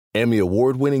Emmy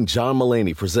award-winning John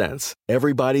Mulaney presents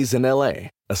Everybody's in L.A.,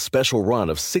 a special run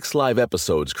of 6 live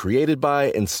episodes created by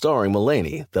and starring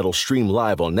Mulaney that'll stream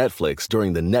live on Netflix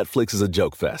during the Netflix is a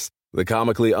Joke Fest. The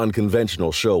comically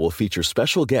unconventional show will feature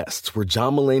special guests where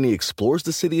John Mulaney explores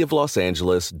the city of Los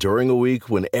Angeles during a week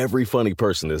when every funny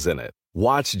person is in it.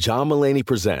 Watch John Mulaney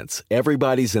Presents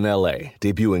Everybody's in L.A.,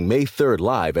 debuting May 3rd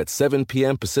live at 7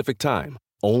 p.m. Pacific Time,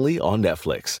 only on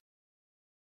Netflix.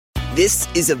 This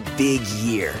is a big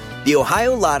year. The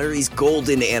Ohio Lottery's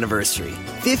golden anniversary.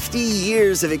 50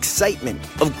 years of excitement,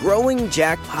 of growing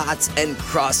jackpots and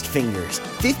crossed fingers.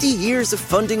 50 years of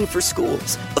funding for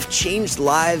schools, of changed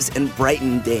lives and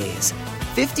brightened days.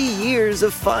 50 years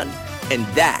of fun, and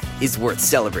that is worth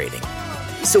celebrating.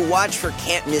 So watch for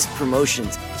can't-miss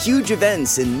promotions, huge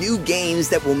events, and new games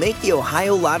that will make the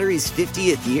Ohio Lottery's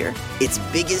 50th year its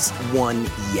biggest one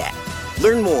yet.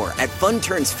 Learn more at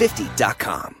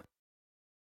funturns50.com.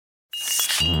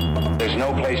 There's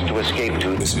no place to escape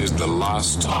to. This is the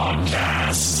last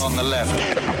podcast. On the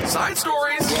left. Side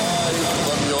stories.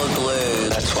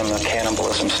 That's when the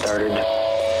cannibalism started.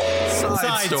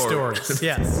 Side stories.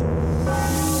 Yes.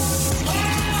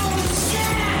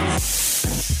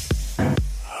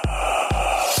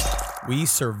 We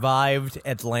survived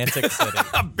Atlantic City.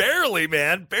 Barely,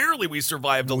 man. Barely we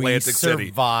survived Atlantic City. We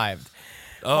survived.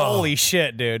 Holy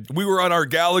shit, dude. We were on our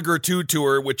Gallagher 2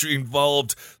 tour, which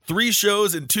involved 3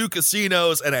 shows and 2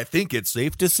 casinos, and I think it's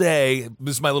safe to say,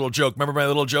 this is my little joke. Remember my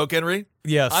little joke, Henry?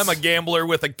 Yes. I'm a gambler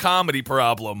with a comedy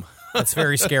problem. That's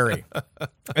very scary.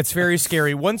 It's very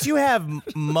scary. Once you have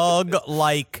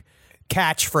mug-like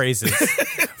catchphrases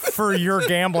for your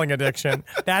gambling addiction,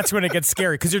 that's when it gets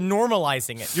scary because you're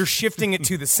normalizing it. You're shifting it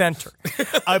to the center.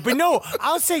 But no,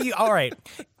 I'll say you, all right,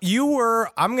 you were,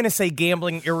 I'm going to say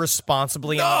gambling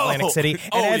irresponsibly in Atlantic City.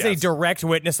 And as a direct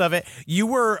witness of it, you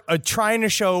were trying to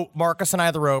show Marcus and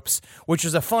I the ropes, which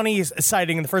was a funny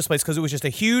sighting in the first place because it was just a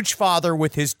huge father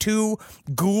with his 2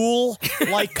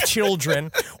 ghoul-like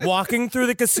children walking through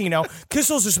the casino.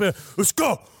 Kissel's just been, let's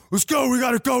go. Let's go. We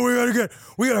gotta go.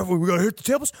 We gotta hit the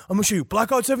tables. I'm gonna show you.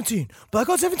 Blackout 17.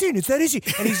 Blackout 17. It's that easy.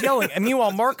 And he's yelling. And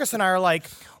meanwhile, Marcus and I are like,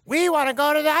 we want to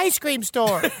go to the ice cream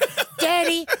store.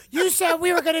 Daddy, you said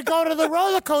we were gonna go to the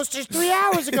roller coasters 3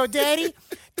 hours ago, Daddy.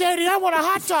 Daddy, I want a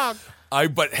hot dog.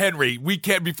 But Henry, we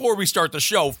can't, before we start the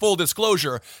show, full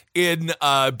disclosure, in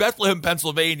Bethlehem,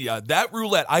 Pennsylvania, that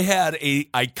roulette, I had a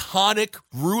iconic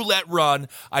roulette run.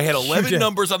 I had 11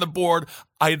 numbers on the board.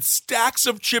 I had stacks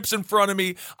of chips in front of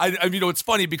me. It's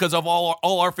funny because of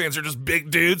all our fans are just big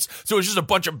dudes. So it's just a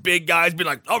bunch of big guys being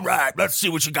like, all right, let's see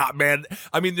what you got, man.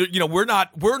 I mean, we're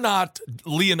not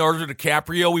Leonardo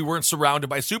DiCaprio. We weren't surrounded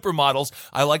by supermodels.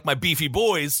 I like my beefy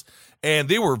boys. And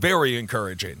they were very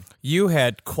encouraging. You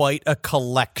had quite a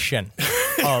collection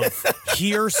of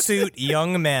hirsute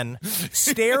young men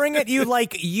staring at you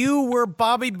like you were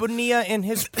Bobby Bonilla in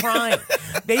his prime.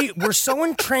 They were so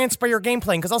entranced by your game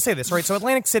playing. Because I'll say this, right? So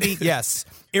Atlantic City, yes,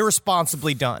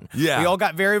 irresponsibly done. Yeah. We all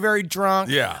got very, very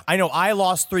drunk. Yeah. I know I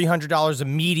lost $300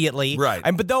 immediately. Right.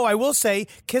 But though I will say,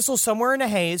 Kissel, somewhere in a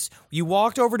haze, you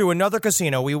walked over to another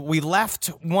casino. We left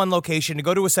one location to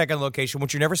go to a second location,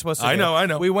 which you're never supposed to do. I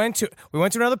know. We went to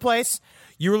another place.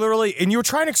 You were literally, and you were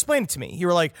trying to explain it to me. You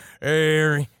were like,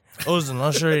 hey, listen,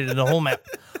 I'll show you the whole map.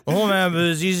 The whole map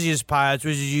is as easy as pie. It's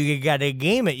just you got to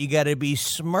game it. You got to be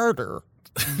smarter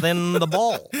than the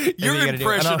ball. Your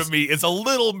impression of me is a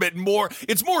little bit more,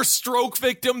 it's more stroke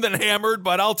victim than hammered,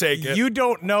 but I'll take it. You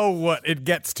don't know what it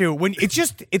gets to. When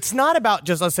it's not about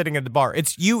just us sitting at the bar.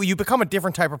 It's you become a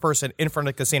different type of person in front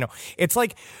of the casino. It's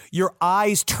like your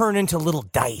eyes turn into little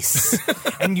dice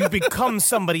and you become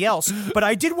somebody else. But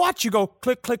I did watch you go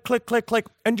click, click, click, click, click,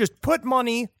 and just put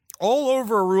money all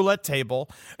over a roulette table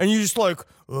and you just like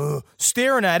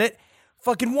staring at it,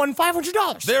 fucking won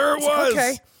 $500. There it was.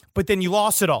 Okay. But then you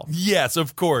lost it all. Yes,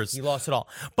 of course. You lost it all.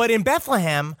 But in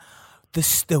Bethlehem,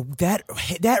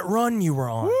 that run you were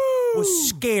on was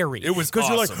scary. It was because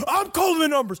awesome. You're like, I'm calling the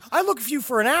numbers. I looked for you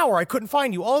for an hour. I couldn't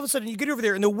find you. All of a sudden, you get over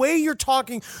there, and the way you're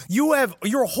talking,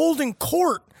 you're holding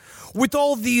court with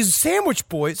all these sandwich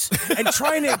boys and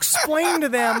trying to explain to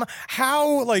them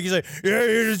how, like, you say, yeah,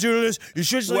 you just do this, you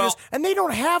should do this, and they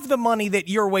don't have the money that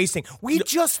you're wasting. We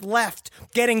just left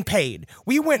getting paid.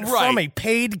 We went from a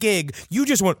paid gig. You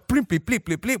just went bleep, bleep, bleep,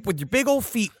 bleep, bleep with your big old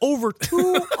feet over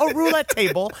to a roulette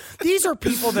table. These are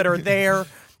people that are there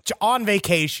on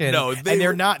vacation. No,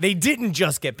 they didn't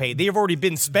just get paid. They have already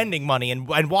been spending money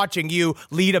and watching you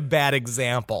lead a bad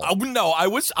example. No, I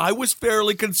was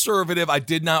fairly conservative. I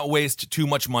did not waste too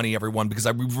much money, everyone, because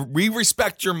we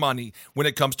respect your money when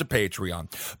it comes to Patreon.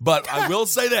 But I will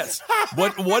say this: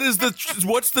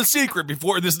 what's the secret?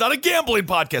 Before this is not a gambling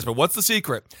podcast, but what's the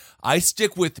secret? I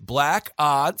stick with black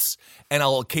odds, and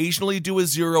I'll occasionally do a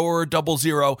 0 or a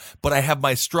 00, but I have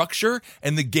my structure,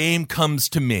 and the game comes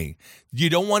to me. You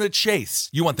don't want to chase.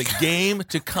 You want the game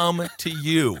to come to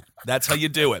you. That's how you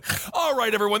do it. All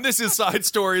right, everyone. This is Side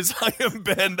Stories. I am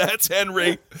Ben. That's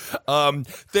Henry.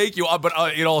 Thank you.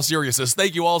 But in all seriousness,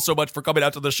 thank you all so much for coming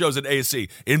out to the shows in AC,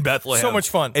 in Bethlehem. So much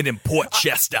fun. And in Port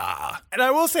Chester. And I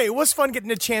will say, it was fun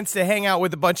getting a chance to hang out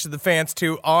with a bunch of the fans,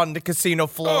 too, on the casino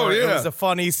floor. Oh, yeah. It was a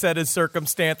funny set of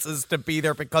circumstances to be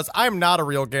there because I'm not a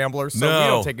real gambler, so No. we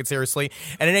don't take it seriously.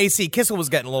 And in AC, Kissel was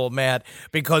getting a little mad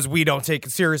because we don't take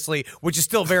it seriously, which is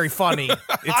still very funny.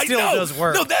 It still does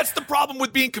work. No, that's the problem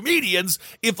with being comedians.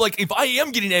 If I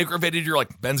am getting aggravated, you're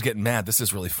like, Ben's getting mad. This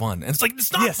is really fun. And it's like,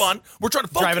 it's not fun. We're trying to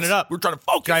focus. Driving it up. We're trying to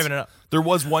focus. Driving it up. There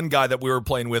was one guy that we were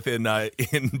playing with in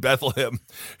Bethlehem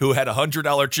who had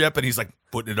 $100 chip, and he's like,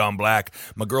 putting it on black.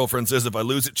 My girlfriend says if I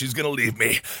lose it, she's going to leave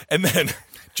me. And then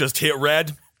just hit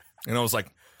red. And I was like,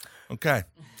 okay.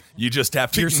 You just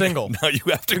have to. You're single. Now you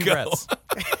have to Congrats.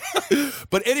 go.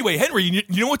 But anyway, Henry, you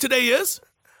know what today is?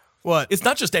 What? It's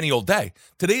not just any old day.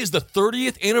 Today is the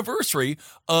 30th anniversary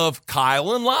of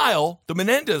Kyle and Lyle, the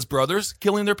Menendez brothers,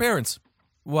 killing their parents.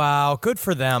 Wow, good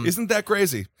for them. Isn't that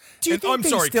crazy? Do you think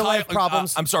they still have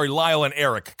problems? I'm sorry, Lyle and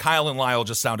Eric. Kyle and Lyle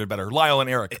just sounded better. Lyle and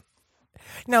Eric.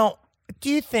 Now, do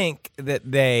you think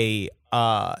that they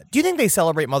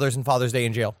celebrate Mother's and Father's Day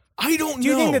in jail? I don't know. Do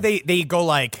you think that they go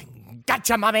like,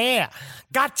 gotcha, mommy,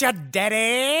 gotcha,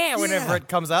 daddy, whenever it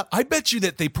comes up? I bet you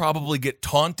that they probably get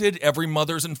taunted every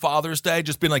Mother's and Father's Day,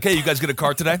 just being like, hey, you guys get a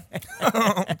car today?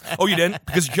 Oh, you didn't?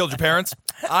 Because you killed your parents?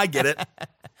 I get it.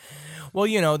 Well,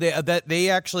 you know, they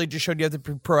actually just showed you how to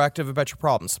be proactive about your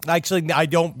problems. Actually, I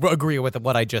don't agree with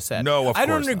what I just said. No, of course I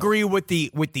don't not. agree with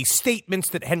the statements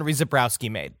that Henry Zabrowski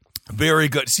made. Very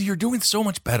good. See, you're doing so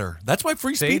much better. That's why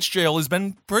free speech jail has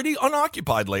been pretty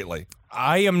unoccupied lately.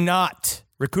 I am not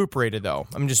recuperated, though.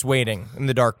 I'm just waiting in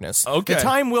the darkness. Okay. The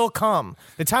time will come.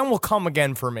 The time will come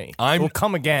again for me. It will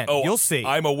come again. Oh, you'll see.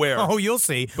 I'm aware. Oh, you'll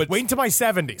see. But wait until my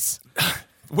 70s.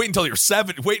 Wait until you're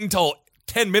 7. Wait until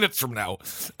 10 minutes from now.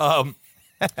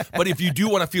 But if you do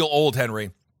want to feel old,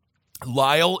 Henry,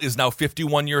 Lyle is now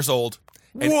 51 years old.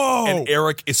 Whoa! And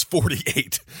Eric is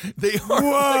 48. They are.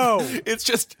 Whoa! Like, it's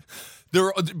just.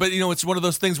 But, you know, it's one of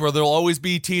those things where they'll always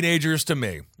be teenagers to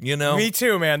me, you know? Me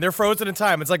too, man. They're frozen in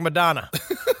time. It's like Madonna.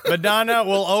 Madonna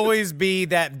will always be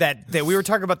that we were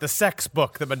talking about the sex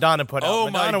book that Madonna put out. Oh,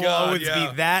 Madonna my God, will always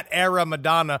be that era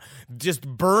Madonna just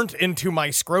burnt into my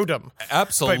scrotum.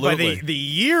 Absolutely. By the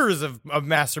years of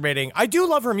masturbating. I do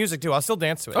love her music, too. I'll still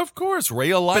dance to it. Of course, Ray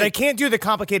alike. But I can't do the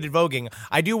complicated voguing.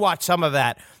 I do watch some of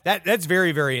that. That's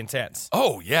very, very intense.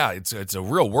 Oh, yeah. It's a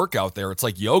real workout there. It's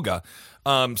like yoga.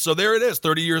 So there it is,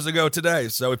 30 years ago today.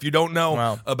 So if you don't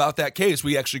know about that case,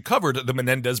 we actually covered the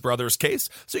Menendez brothers case.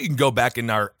 So you can go back in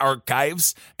our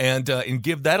archives and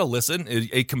give that a listen.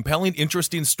 A compelling,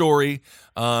 interesting story.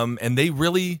 And they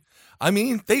really,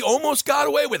 they almost got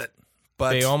away with it.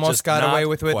 But they almost got away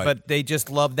with it, quite. but they just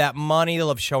love that money. They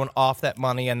love showing off that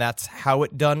money, and that's how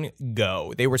it done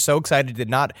go. They were so excited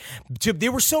they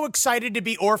were so excited to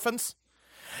be orphans.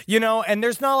 You know, and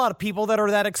there's not a lot of people that are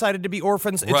that excited to be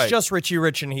orphans. It's just Richie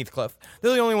Rich and Heathcliff.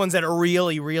 They're the only ones that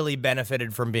really, really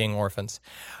benefited from being orphans.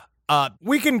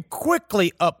 We can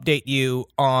quickly update you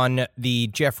on the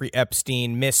Jeffrey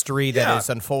Epstein mystery that is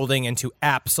unfolding into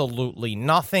absolutely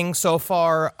nothing so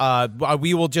far.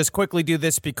 We will just quickly do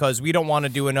this because we don't want to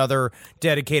do another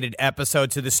dedicated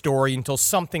episode to the story until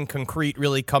something concrete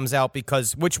really comes out,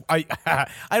 which I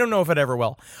don't know if it ever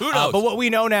will. Who knows? But what we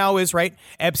know now is,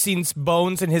 Epstein's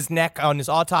bones in his neck on his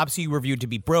autopsy reviewed to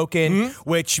be broken,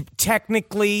 which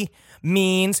technically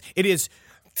means it is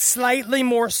slightly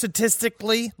more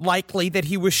statistically likely that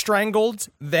he was strangled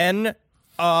than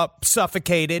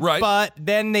suffocated. Right. But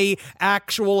then the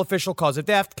actual official cause of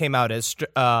death came out as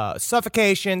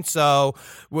suffocation. So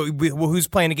who's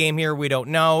playing a game here? We don't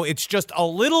know. It's just a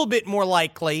little bit more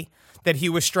likely that he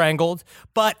was strangled.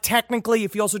 But technically,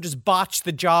 if he also just botched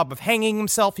the job of hanging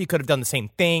himself, he could have done the same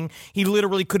thing. He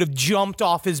literally could have jumped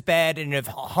off his bed and have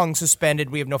hung suspended.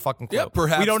 We have no fucking clue. Yeah,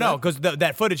 perhaps we don't know because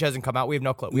that footage hasn't come out. We have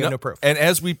no clue. We have no proof. And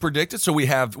as we predicted, so we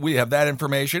have that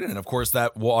information, and of course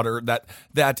that water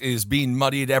that is being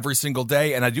muddied every single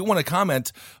day. And I do want to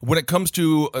comment when it comes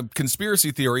to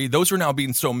conspiracy theory, those are now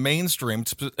being so mainstream.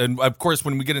 And of course,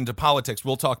 when we get into politics,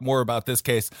 we'll talk more about this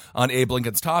case on Abe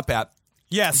Lincoln's Top Hat.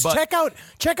 Yes, but,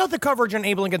 check out the coverage on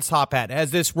Abe Lincoln's Top Hat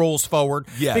as this rolls forward.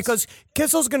 Yes. Because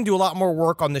Kissel's going to do a lot more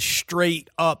work on the straight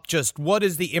up, just what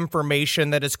is the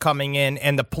information that is coming in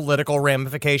and the political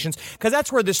ramifications. Because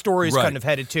that's where this story is kind of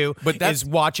headed to, is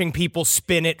watching people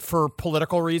spin it for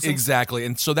political reasons. Exactly.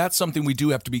 And so that's something we do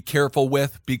have to be careful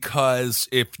with, because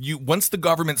once the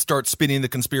government starts spinning the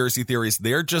conspiracy theories,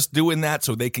 they're just doing that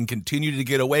so they can continue to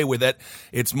get away with it.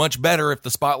 It's much better if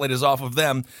the spotlight is off of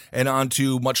them and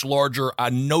onto much larger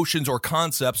notions or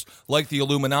concepts like the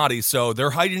Illuminati. So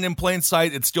they're hiding in plain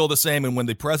sight. It's still the same. And when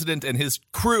the president and his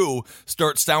crew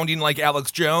start sounding like Alex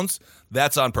Jones,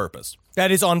 that's on purpose. That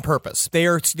is on purpose. They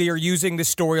are using the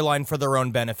storyline for their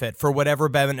own benefit, for whatever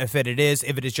benefit it is.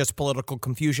 If it is just political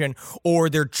confusion, or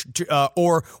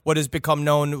or what has become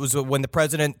known was when the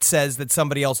president says that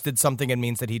somebody else did something, it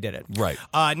means that he did it. Right.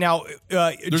 Now,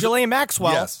 Ghislaine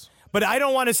Maxwell. Yes. But I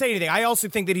don't want to say anything. I also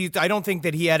think that I don't think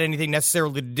that he had anything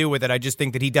necessarily to do with it. I just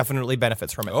think that he definitely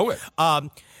benefits from it. Okay.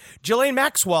 Ghislaine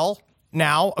Maxwell,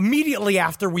 now, immediately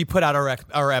after we put out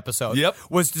our episode,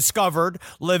 was discovered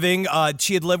living.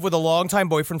 She had lived with a longtime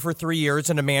boyfriend for 3 years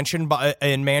in a mansion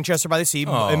in Manchester by the Sea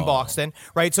in Boston.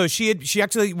 Right, so she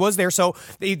actually was there. So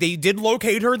they did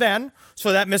locate her then.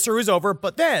 So that mystery was over.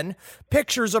 But then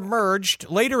pictures emerged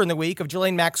later in the week of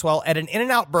Ghislaine Maxwell at an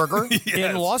In-N-Out Burger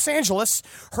in Los Angeles.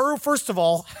 Her, first of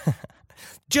all,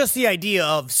 just the idea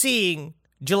of seeing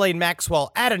Ghislaine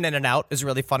Maxwell at an In-N-Out is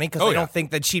really funny because I don't think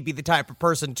that she'd be the type of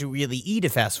person to really eat a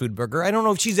fast food burger. I don't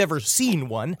know if she's ever seen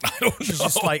one. She's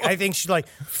just like, I think she's like,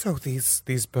 so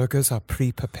these burgers are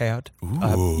pre-prepared.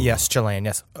 Yes, Ghislaine,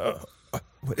 yes.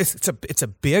 It's a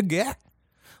big, yeah.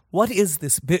 What is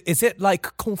this? Is it like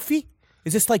confit?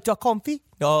 Is this like duck confit?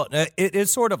 No, it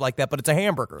is sort of like that, but it's a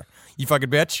hamburger. You fucking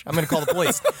bitch. I'm going to call the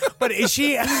police. But is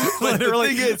she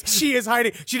literally, she is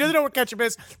hiding. She doesn't know what ketchup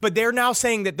is, but they're now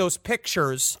saying that those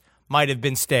pictures might have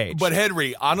been staged. But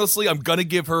Henry, honestly, I'm going to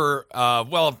give her,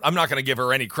 I'm not going to give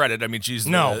her any credit. I mean, she's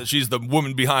the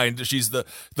woman behind, she's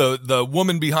the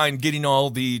woman behind getting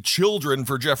all the children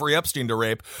for Jeffrey Epstein to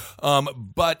rape.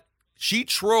 But she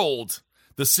trolled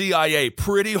the CIA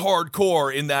pretty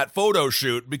hardcore in that photo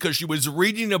shoot because she was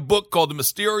reading a book called The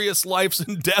Mysterious Lives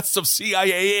and Deaths of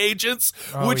CIA Agents,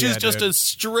 which is just a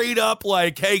straight up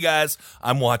like, hey guys,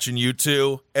 I'm watching you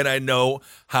too, and I know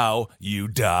how you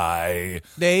die.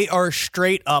 They are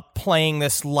straight up playing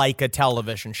this like a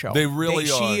television show. They really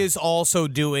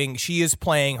are. She is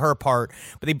playing her part,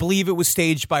 but they believe it was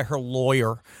staged by her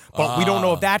lawyer. But we don't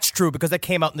know if that's true because that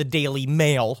came out in the Daily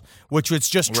Mail, which was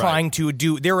just trying to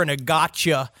do, they're in a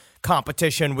gotcha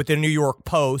competition with the New York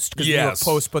Post because the New York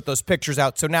Post put those pictures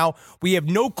out. So now we have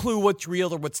no clue what's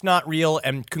real or what's not real.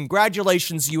 And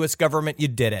congratulations, U.S. government, you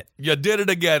did it. You did it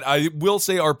again. I will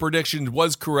say our prediction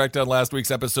was correct on last week's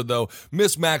episode, though.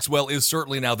 Miss Maxwell is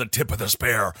certainly now the tip of the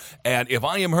spear. And if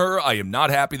I am her, I am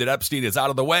not happy that Epstein is out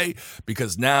of the way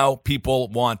because now people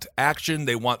want action.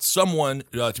 They want someone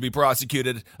to be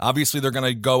prosecuted. Obviously, they're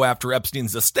going to go after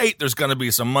Epstein's estate. There's going to be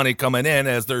some money coming in,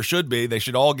 as there should be. They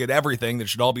should all get everything. They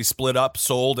should all be split up,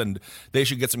 sold, and they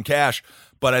should get some cash.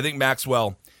 But I think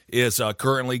Maxwell is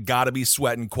currently got to be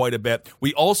sweating quite a bit.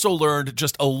 We also learned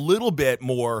just a little bit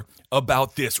more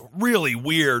about this really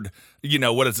weird,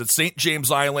 what is it, St. James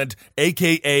Island,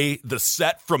 a.k.a. the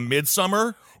set from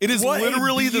Midsummer. It is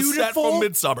literally the set from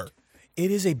Midsummer. It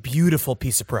is a beautiful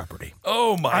piece of property.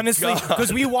 Oh, my God. Honestly,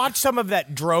 because we watched some of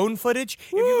that drone footage.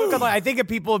 If you look I think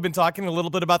people have been talking a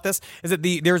little bit about this, is that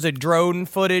there's a drone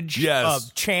footage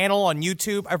channel on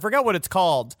YouTube. I forgot what it's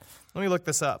called. Let me look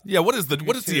this up. Yeah, what is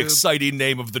the exciting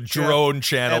name of the drone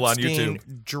channel Epstein on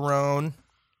YouTube? Drone.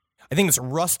 I think it's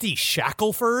Rusty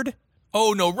Shackelford.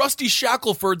 Oh no, Rusty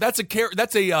Shackelford. That's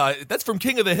from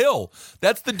King of the Hill.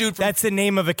 That's the dude. That's the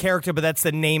name of a character, but that's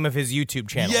the name of his YouTube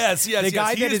channel. Yes. He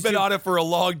has been on it for a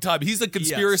long time. He's a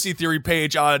conspiracy theory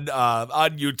page on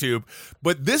YouTube.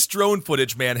 But this drone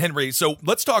footage, man, Henry. So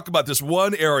let's talk about this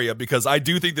one area because I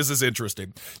do think this is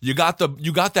interesting. You got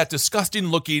that disgusting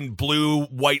looking blue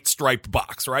white striped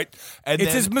box, right? And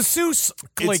it's his masseuse,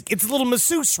 it's a little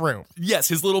masseuse room. Yes,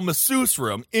 his little masseuse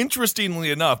room. Interestingly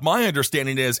enough, my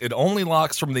understanding is it only only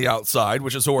locks from the outside,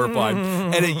 which is horrifying.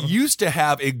 And it used to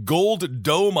have a gold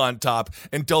dome on top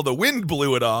until the wind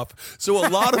blew it off. So a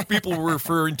lot of people were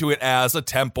referring to it as a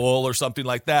temple or something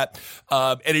like that.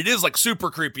 And it is like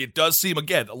super creepy. It does seem,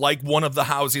 again, like one of the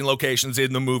housing locations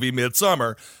in the movie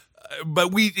Midsummer.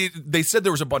 But they said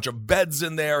there was a bunch of beds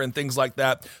in there and things like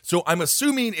that. So I'm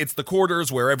assuming it's the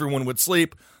quarters where everyone would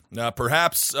sleep.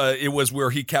 Perhaps it was where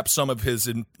he kept some of his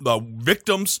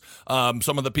victims,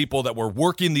 some of the people that were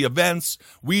working the events.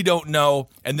 We don't know.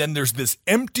 And then there's this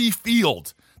empty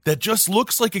field that just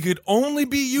looks like it could only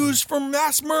be used for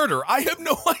mass murder. I have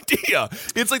no idea.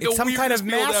 It's like some kind of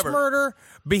mass murder,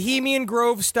 Bohemian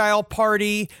Grove style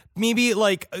party. Maybe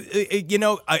like,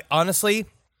 honestly,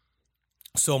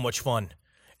 so much fun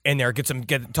in there.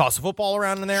 Toss a football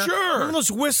around in there. Sure. Remember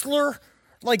those Whistler,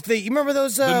 you remember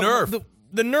those? The Nerf.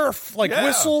 The Nerf,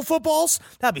 whistle footballs.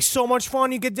 That'd be so much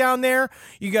fun. You get down there,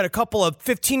 you got a couple of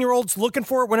 15-year-olds looking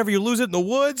for it whenever you lose it in the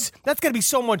woods. That's going to be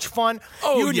so much fun.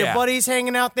 You and your buddies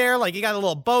hanging out there, you got a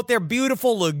little boat there,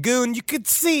 beautiful lagoon. You could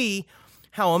see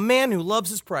how a man who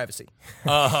loves his privacy,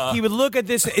 he would look at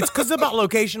this. It's because about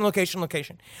location.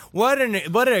 What an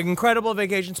incredible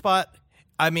vacation spot.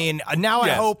 I mean, now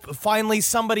I hope finally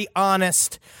somebody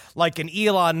honest, like an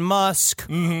Elon Musk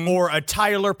or a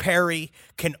Tyler Perry,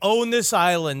 can own this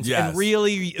island and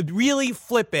really, really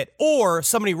flip it. Or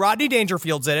somebody Rodney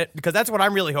Dangerfield's in it, because that's what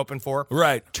I'm really hoping for.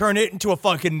 Right. Turn it into a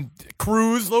fucking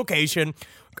cruise location.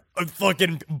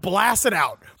 Fucking blast it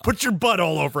out. Put your butt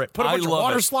all over it. Put a bunch of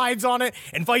water slides on it.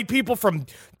 Invite people from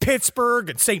Pittsburgh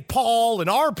and St. Paul and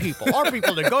our people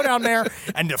to go down there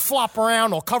and to flop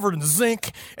around all covered in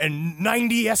zinc and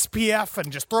 90 SPF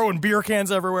and just throwing beer cans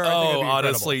everywhere.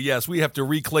 Honestly, yes. We have to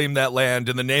reclaim that land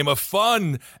in the name of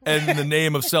fun and in the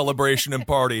name of celebration and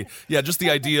party. Yeah, just the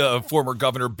idea of former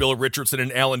Governor Bill Richardson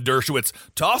and Alan Dershowitz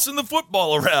tossing the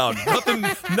football around.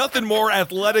 Nothing more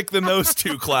athletic than those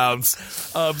two clowns.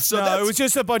 It was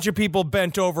just a bunch of people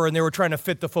bent over and they were trying to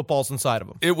fit the footballs inside of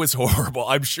them. It was horrible.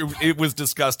 I'm sure it was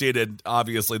disgusting, and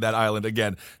obviously that island,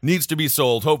 again, needs to be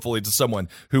sold, hopefully, to someone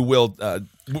who will,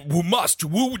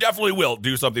 who definitely will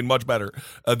do something much better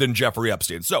than Jeffrey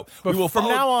Epstein. So we will from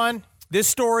now on, this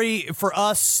story for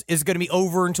us is going to be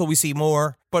over until we see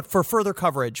more. But for further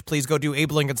coverage, please go do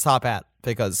Abe Lincoln's Top Hat,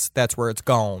 because that's where it's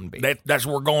going to be. That's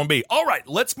where we're going to be. All right,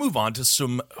 let's move on to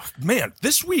some,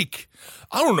 this week,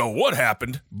 I don't know what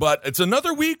happened, but it's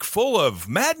another week full of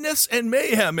madness and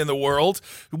mayhem in the world.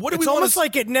 It's almost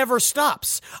like it never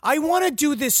stops. I want to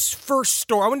do this first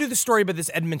story. I want to do the story about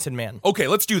this Edmonton man. Okay,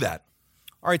 let's do that.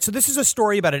 All right, so this is a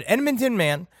story about an Edmonton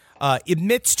man.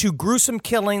 Admits to gruesome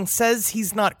killing, says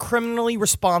he's not criminally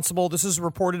responsible. This is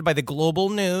reported by the Global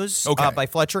News by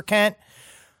Fletcher Kent.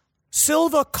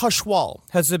 Silva Kushwal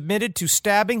has admitted to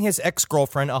stabbing his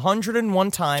ex-girlfriend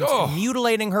 101 times and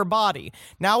mutilating her body.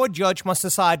 Now a judge must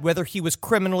decide whether he was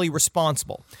criminally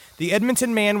responsible. The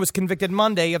Edmonton man was convicted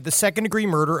Monday of the second-degree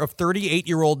murder of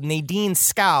 38-year-old Nadine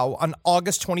Scow on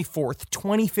August 24th,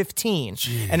 2015,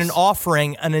 and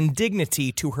offering an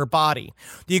indignity to her body.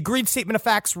 The agreed statement of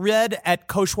facts read at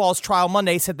Kushwal's trial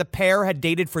Monday said the pair had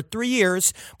dated for 3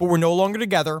 years but were no longer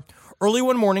together. Early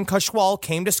one morning, Kushwal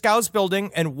came to Scow's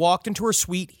building and walked into her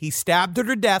suite. He stabbed her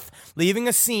to death, leaving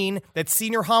a scene that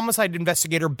senior homicide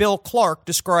investigator Bill Clark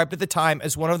described at the time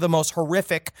as one of the most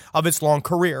horrific of its long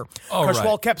career.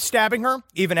 Kushwal kept stabbing her,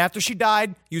 even after she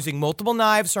died, using multiple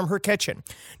knives from her kitchen.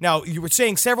 Now, you were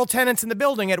saying several tenants in the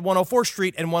building at 104th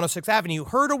Street and 106th Avenue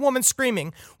heard a woman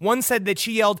screaming. One said that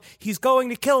she yelled, "He's going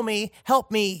to kill me,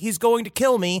 help me, he's going to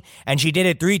kill me," and she did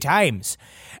it 3 times.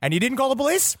 And you didn't call the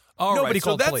police? Nobody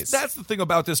called the police. That's the thing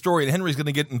about this story, and Henry's going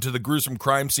to get into the gruesome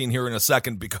crime scene here in a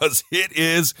second, because it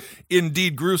is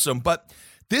indeed gruesome. But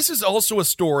this is also a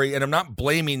story, and I'm not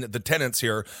blaming the tenants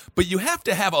here, but you have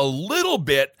to have a little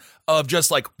bit of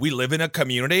just like, we live in a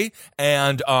community,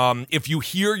 and if you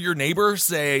hear your neighbor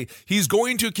say, "He's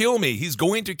going to kill me, he's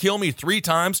going to kill me" 3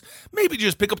 times, maybe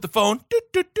just pick up the phone,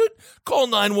 call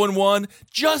 911,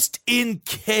 just in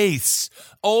case.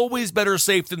 Always better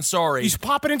safe than sorry. You just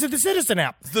pop it into the Citizen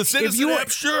app. The Citizen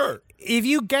app, sure. If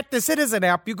you get the Citizen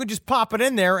app, you could just pop it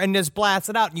in there and just blast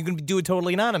it out, and you can do it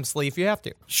totally anonymously if you have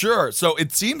to. Sure. So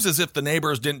it seems as if the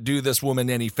neighbors didn't do this woman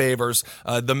any favors.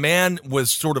 The man was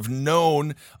sort of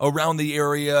known around the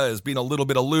area as being a little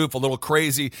bit aloof, a little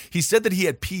crazy. He said that he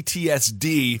had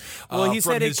PTSD he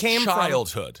said it his came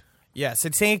childhood. Yes,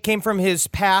 it's saying it came from his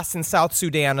past in South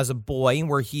Sudan as a boy,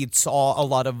 where he saw a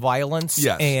lot of violence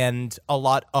and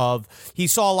he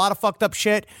saw a lot of fucked up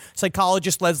shit.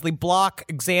 Psychologist Leslie Block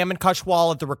examined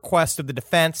Kushwal at the request of the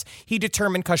defense. He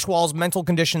determined Kushwal's mental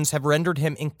conditions have rendered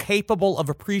him incapable of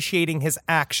appreciating his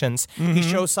actions. He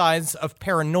shows signs of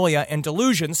paranoia and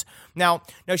delusions. Now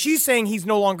she's saying he's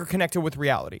no longer connected with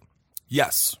reality.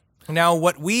 Yes. Now,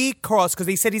 what we cross, because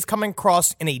he said he's coming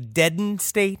across in a deadened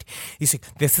state. He's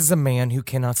like, this is a man who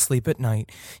cannot sleep at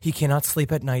night. He cannot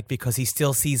sleep at night because he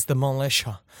still sees the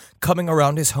militia coming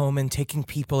around his home and taking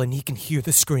people, and he can hear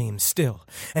the screams still.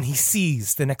 And he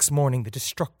sees the next morning the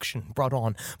destruction brought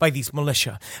on by these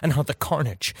militia and how the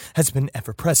carnage has been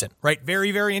ever present. Right?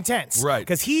 Very, very intense. Right.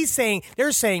 Because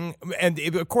they're saying, and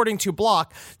according to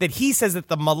Block, that he says that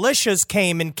the militias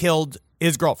came and killed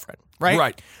his girlfriend. Right?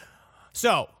 Right.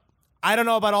 So, I don't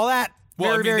know about all that.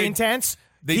 Very intense.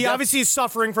 He obviously is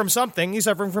suffering from something. He's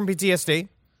suffering from PTSD.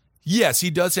 Yes, he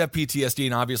does have PTSD,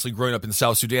 and obviously growing up in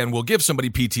South Sudan will give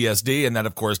somebody PTSD, and that,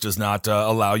 of course, does not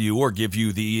allow you or give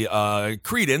you the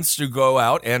credence to go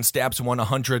out and stab someone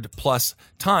 100-plus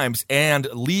times and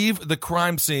leave the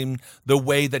crime scene the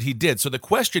way that he did. So the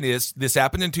question is, this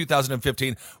happened in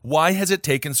 2015. Why has it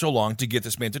taken so long to get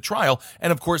this man to trial?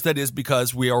 And, of course, that is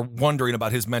because we are wondering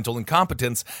about his mental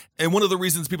incompetence. And one of the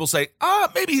reasons people say,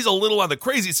 maybe he's a little on the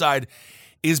crazy side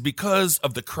is because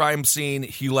of the crime scene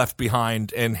he left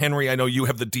behind. And Henry, I know you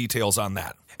have the details on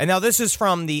that. And now this is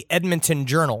from the Edmonton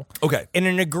Journal. Okay. In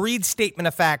an agreed statement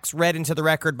of facts read into the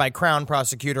record by Crown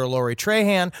Prosecutor Lori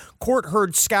Trahan, court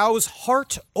heard Scow's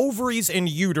heart, ovaries, and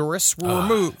uterus were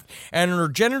removed, and her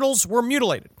genitals were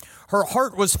mutilated. Her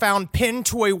heart was found pinned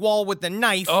to a wall with a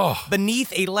knife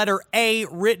beneath a letter A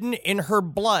written in her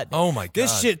blood. Oh, my God.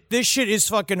 This shit is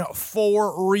fucking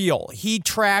for real. He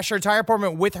trashed her entire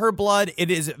apartment with her blood. It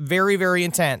is very, very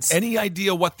intense. Any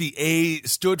idea what the A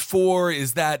stood for?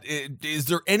 Is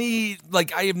there any,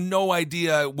 I have no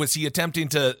idea. Was he attempting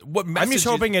to, what message? I'm just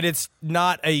hoping it's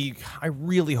not I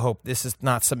really hope this is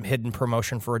not some hidden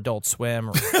promotion for Adult Swim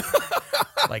or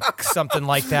like something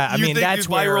like that. I mean, that's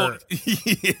where,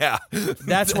 yeah,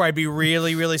 that's where I'd be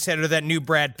really, really sad. Or that new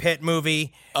Brad Pitt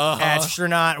movie,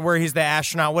 Astronaut, where he's the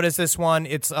astronaut. What is this one?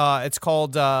 It's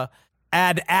called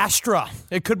Ad Astra.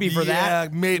 It could be for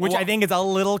that, which I think is a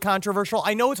little controversial.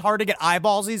 I know it's hard to get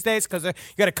eyeballs these days because you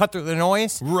got to cut through the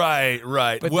noise. Right.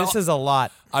 But this is a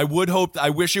lot. I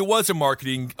wish it was a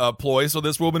marketing ploy, so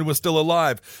this woman was still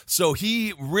alive. So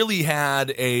he really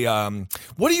had a.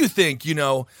 What do you think?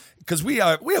 Because we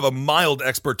have a mild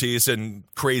expertise in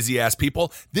crazy ass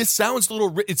people. This sounds a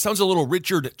little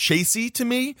Richard Chasey to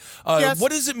me. Yes.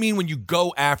 What does it mean when you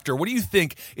go after? What do you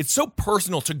think? It's so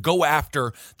personal to go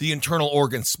after the internal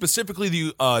organs, specifically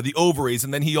the ovaries,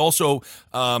 and then he also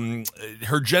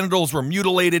her genitals were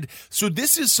mutilated. So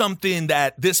this is something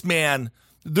that this man.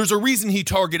 There's a reason he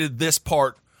targeted this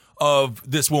part of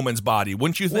this woman's body,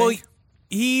 wouldn't you think?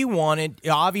 Well,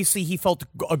 obviously he felt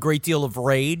a great deal of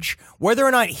rage. Whether or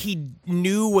not he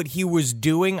knew what he was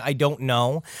doing, I don't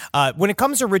know. When it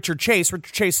comes to Richard Chase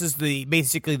is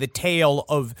basically the tale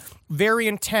of very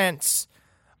intense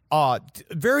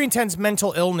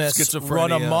mental illness, schizophrenia,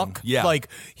 run amok. Yeah. Like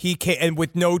he can, and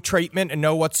with no treatment and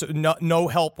no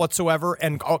help whatsoever,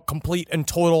 and complete and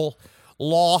total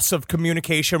loss of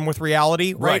communication with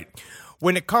reality. Right.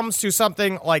 When it comes to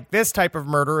something like this type of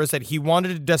murder, is that he wanted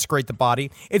to desecrate the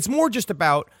body. It's more just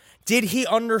about, did he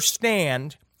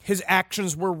understand his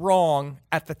actions were wrong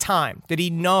at the time? Did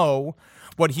he know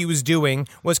what he was doing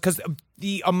was because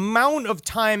the amount of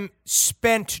time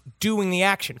spent doing the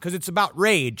action, because it's about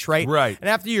rage, right? Right.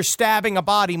 And after you're stabbing a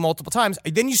body multiple times,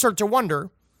 then you start to wonder,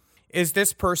 is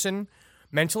this person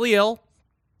mentally ill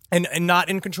and not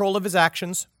in control of his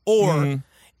actions? Or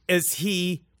is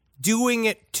he doing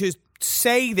it to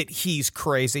say that he's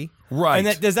crazy? Right.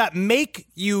 And does that make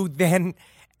you then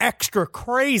extra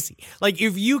crazy? Like,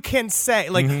 if you can say,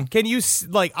 can you,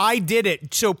 I did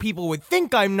it so people would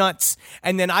think I'm nuts,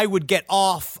 and then I would get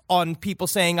off on people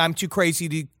saying I'm too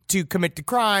crazy to commit the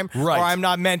crime, right, or I'm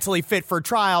not mentally fit for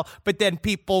trial, but then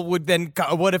people would then,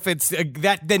 what if it's,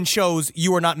 that then shows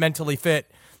you are not mentally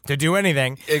fit to do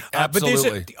anything.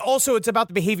 Absolutely. But also, it's about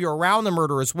the behavior around the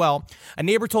murder as well. A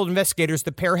neighbor told investigators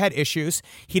the pair had issues.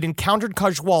 He'd encountered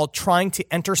Kajwal trying to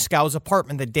enter Scow's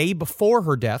apartment the day before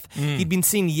her death. He'd been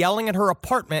seen yelling at her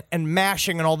apartment and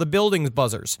mashing on all the building's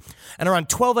buzzers. And around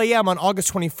 12 a.m. on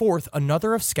August 24th,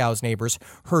 another of Scow's neighbors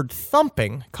heard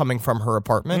thumping coming from her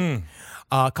apartment.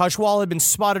 Kajwal had been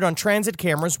spotted on transit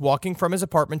cameras walking from his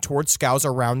apartment towards Skow's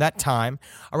around that time.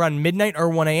 Around midnight or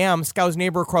 1 a.m., Skow's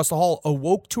neighbor across the hall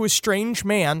awoke to a strange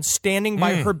man standing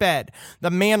by her bed.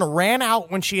 The man ran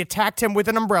out when she attacked him with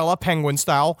an umbrella, penguin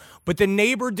style, but the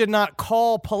neighbor did not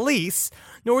call police,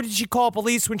 nor did she call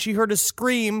police when she heard a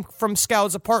scream from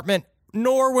Skow's apartment,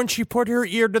 nor when she put her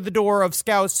ear to the door of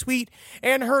Skow's suite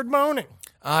and heard moaning.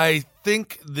 I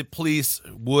think the police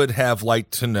would have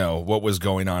liked to know what was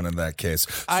going on in that case.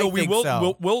 So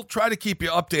we'll try to keep you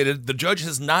updated. The judge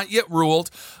has not yet ruled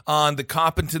on the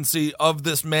competency of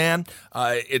this man.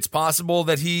 It's possible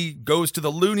that he goes to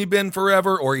the loony bin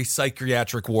forever or a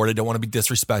psychiatric ward. I don't want to be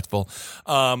disrespectful.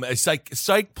 A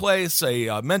psych place,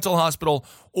 a mental hospital,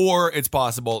 or it's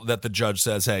possible that the judge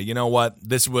says, hey, you know what?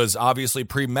 This was obviously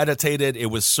premeditated.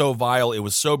 It was so vile. It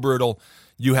was so brutal.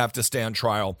 You have to stand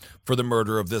trial for the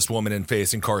murder of this woman and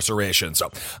face incarceration.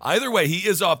 So either way, he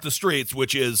is off the streets,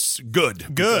 which is good.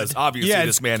 Because obviously,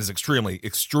 this man is extremely,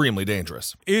 extremely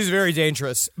dangerous. He's very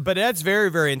dangerous, but that's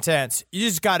very, very intense. You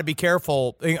just got to be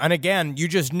careful. And again, you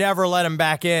just never let him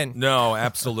back in. No,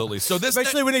 absolutely. So this,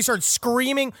 especially when they start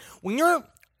screaming.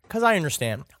 Because I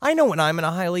understand. I know when I'm in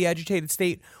a highly agitated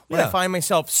state, when I find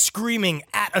myself screaming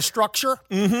at a structure,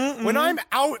 when I'm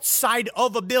outside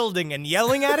of a building and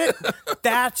yelling at it,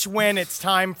 that's when it's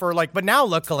time for but now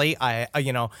luckily,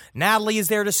 Natalie is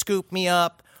there to scoop me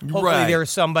up. Hopefully there's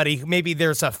somebody, maybe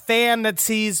there's a fan that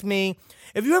sees me.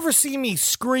 If you ever see me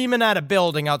screaming at a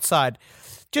building outside,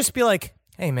 just be like,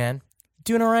 hey man,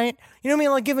 doing all right? You know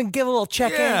what I mean? Give a little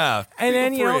check-in. Yeah. And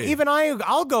then, even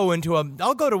I'll go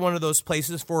to one of those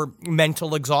places for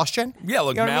mental exhaustion. Yeah,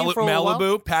 like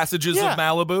Malibu, Passages of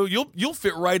Malibu. You'll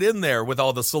fit right in there with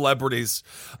all the celebrities.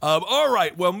 All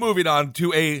right, well, moving on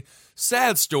to a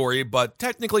sad story, but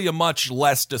technically a much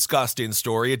less disgusting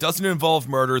story. It doesn't involve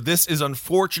murder. This is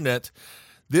unfortunate.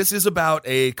 This is about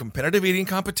a competitive eating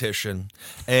competition,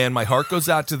 and my heart goes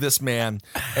out to this man.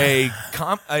 A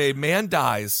man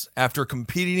dies after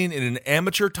competing in an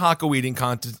amateur taco eating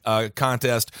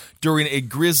contest during a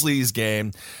Grizzlies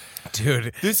game.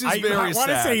 Dude, this is very sad. I want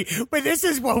to say, but this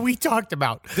is what we talked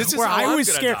about. This is where I was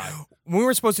scared. We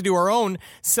were supposed to do our own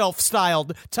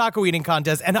self-styled taco eating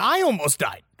contest, and I almost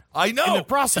died. I know. In the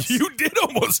process. You did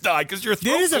almost die because your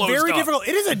throat closed up.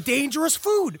 It is a dangerous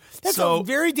food. That's a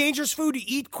very dangerous food to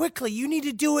eat quickly. You need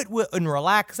to do it in a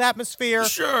relaxed atmosphere.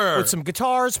 Sure. With some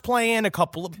guitars playing, a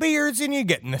couple of beers in you,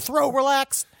 getting the throat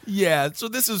relaxed. Yeah, so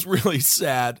this is really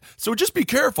sad. So just be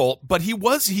careful. But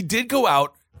he did go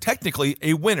out technically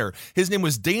a winner. His name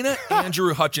was Dana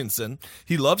Andrew Hutchinson.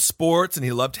 He loved sports and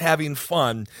he loved having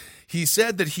fun. He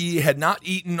said that he had not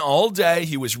eaten all day.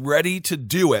 He was ready to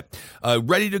do it,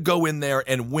 ready to go in there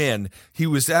and win. He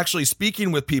was actually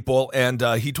speaking with people, and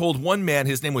he told one man,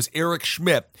 his name was Eric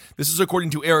Schmidt. This is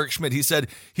according to Eric Schmidt. He said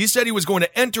he was going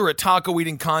to enter a taco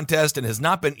eating contest and has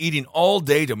not been eating all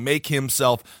day to make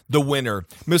himself the winner.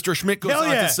 Mr. Schmidt goes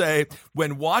on to say,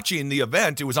 when watching the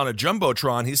event, it was on a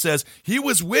Jumbotron, he says he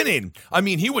was winning. I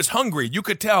mean, he was hungry. You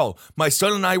could tell. My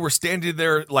son and I were standing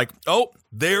there like, oh,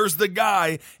 there's the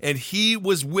guy, and he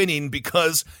was winning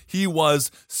because he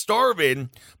was starving.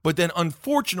 But then,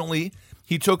 unfortunately,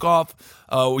 he took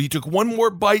one more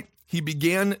bite. He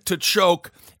began to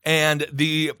choke, and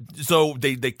they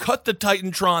cut the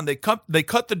Titantron. They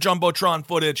cut the Jumbotron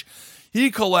footage. He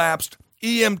collapsed.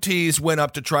 EMTs went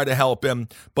up to try to help him,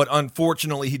 but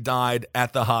unfortunately, he died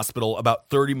at the hospital about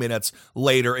 30 minutes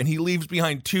later, and he leaves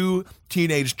behind 2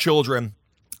 teenage children.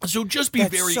 So just be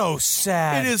That's so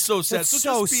sad. It is so sad. That's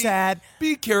so sad.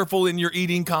 Be careful in your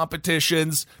eating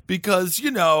competitions because, if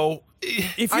you're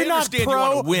not pro, you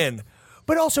want to win.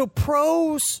 But also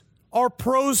pros are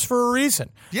pros for a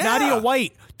reason. Yeah. Nadia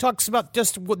White talks about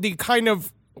just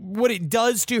what it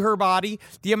does to her body,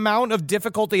 the amount of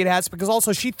difficulty it has, because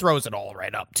also she throws it all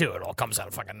right up, too. It all comes out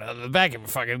of the back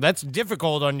of that's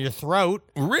difficult on your throat.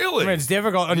 Really? I mean, it's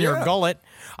difficult on your gullet.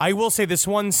 I will say this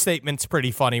one statement's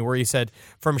pretty funny where he said,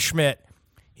 from Schmidt,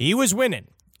 he was winning.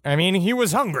 I mean, he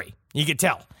was hungry. You could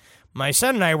tell. My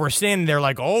son and I were standing there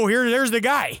like, oh, there's the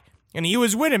guy. And he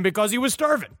was winning because he was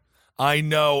starving. I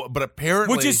know, but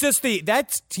apparently... Which is just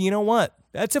you know what?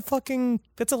 That's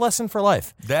a lesson for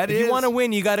life. If you want to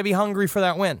win, you got to be hungry for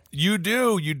that win. You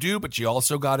do, but you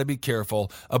also got to be careful.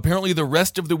 Apparently, the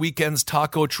rest of the weekend's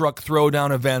taco truck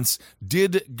throwdown events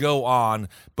did go on,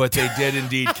 but they did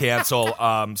indeed cancel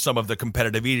some of the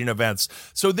competitive eating events.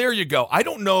 So there you go. I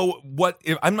don't know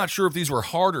I'm not sure if these were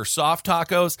hard or soft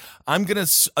tacos. I'm going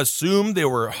to assume they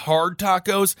were hard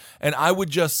tacos, and I would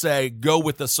just say go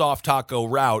with the soft taco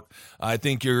route. I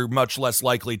think you're much less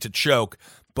likely to choke.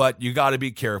 but you got to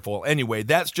be careful. Anyway,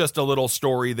 that's just a little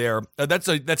story there. That's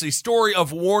a story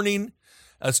of warning,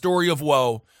 a story of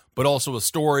woe, but also a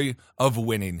story of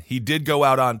winning. He did go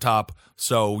out on top,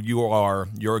 so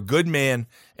you're a good man,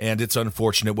 and it's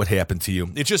unfortunate what happened to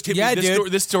you. It just hit me.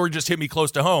 This story just hit me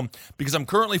close to home because I'm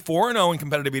currently 4-0 in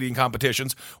competitive eating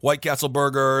competitions. White Castle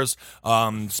burgers,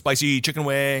 spicy chicken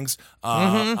wings,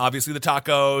 obviously the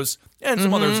tacos,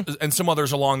 and some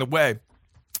others along the way.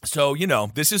 So,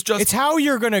 this is just... It's how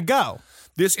you're going to go.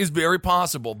 This is very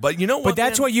possible. But you know what? But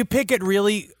that's what you pick it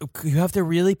really... You have to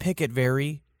really pick it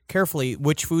very carefully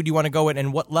which food you want to go in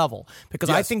and what level. Because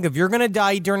I think if you're going to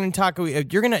die during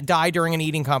an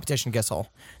eating competition, guess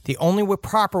all. The only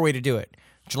proper way to do it,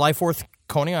 July 4th,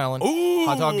 Coney Island,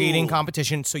 hot dog eating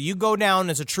competition. So you go down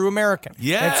as a true American.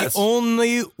 Yes. That's the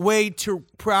only way to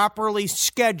properly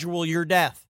schedule your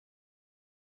death.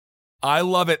 I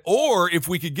love it. Or if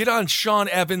we could get on Sean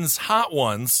Evans' Hot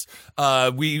Ones,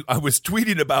 I was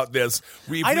tweeting about this.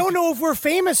 I don't know if we're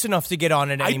famous enough to get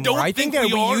on it anymore. I think that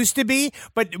we used to be,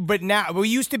 but now we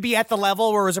used to be at the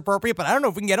level where it was appropriate. But I don't know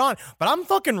if we can get on. But I'm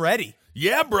fucking ready.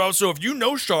 Yeah, bro. So if you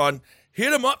know Sean,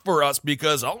 hit him up for us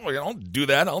because I'll do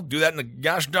that. I'll do that in a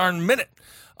gosh darn minute.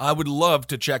 I would love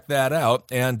to check that out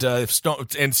and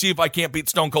see if I can't beat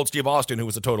Stone Cold Steve Austin, who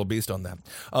was a total beast on that.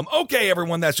 Okay,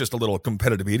 everyone, that's just a little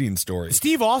competitive eating story. The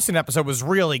Steve Austin episode was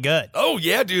really good. Oh,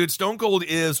 yeah, dude. Stone Cold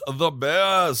is the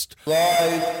best.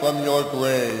 Rise from your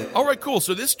grave. All right, cool.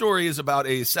 So this story is about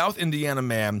a South Indiana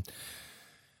man.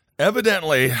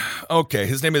 Evidently,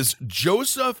 his name is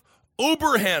Joseph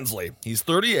Oberhansley. He's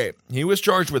 38. He was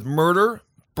charged with murder,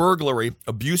 burglary,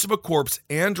 abuse of a corpse,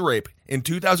 and rape in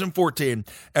 2014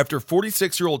 after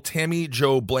 46-year-old Tammy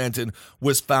Jo Blanton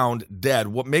was found dead.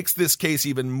 What makes this case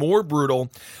even more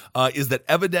brutal is that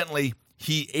evidently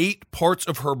he ate parts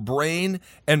of her brain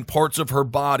and parts of her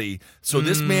body. So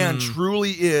this man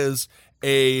truly is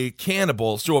a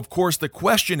cannibal. So, of course, the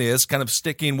question is, kind of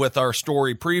sticking with our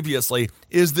story previously,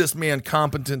 is this man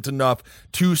competent enough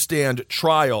to stand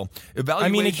trial?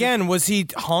 Again, was he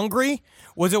hungry?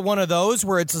 Was it one of those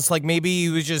where it's just like maybe he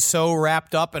was just so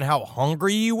wrapped up in how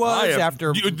hungry he was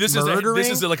after murdering? This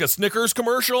is like a Snickers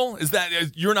commercial? Is that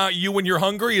you're not you when you're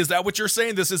hungry? Is that what you're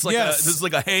saying? This is like a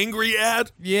hangry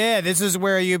ad? Yeah, this is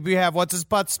where you have what's his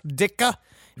butts Ditka.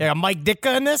 Yeah, Mike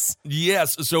Ditka in this?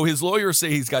 Yes. So his lawyers say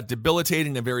he's got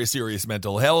debilitating and very serious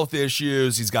mental health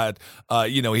issues. He's got,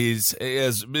 his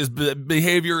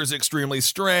behavior is extremely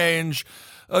strange.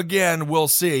 Again, we'll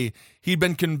see. He'd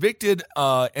been convicted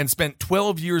and spent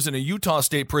 12 years in a Utah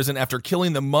state prison after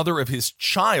killing the mother of his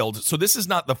child. So this is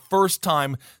not the first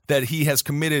time that he has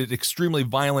committed extremely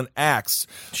violent acts.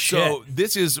 Shit. So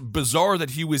this is bizarre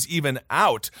that he was even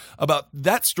out about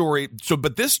that story.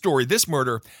 But this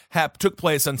murder took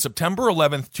place on September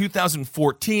 11th,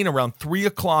 2014, around 3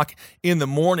 o'clock in the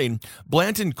morning.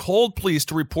 Blanton called police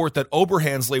to report that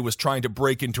Oberhansley was trying to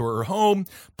break into her home.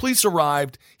 Police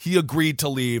arrived. He agreed to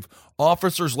leave.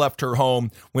 Officers left her home.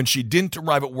 When she didn't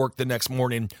arrive at work the next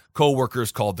morning,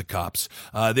 co-workers called the cops.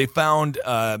 They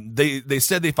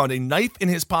said they found a knife in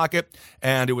his pocket,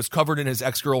 and it was covered in his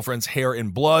ex-girlfriend's hair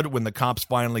and blood. When the cops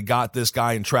finally got this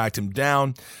guy and tracked him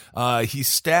down, he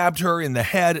stabbed her in the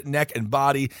head, neck, and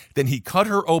body. Then he cut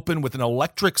her open with an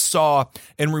electric saw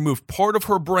and removed part of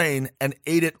her brain and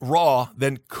ate it raw,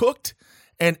 then cooked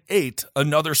and ate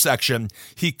another section.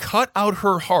 He cut out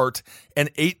her heart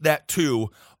and ate that too,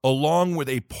 along with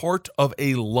a part of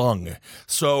a lung.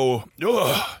 So,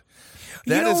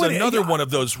 that is another one of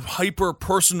those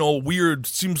hyper-personal, weird,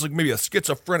 seems like maybe a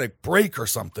schizophrenic break or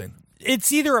something.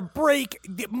 It's either a break.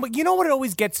 You know what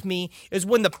always gets me is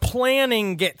when the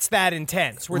planning gets that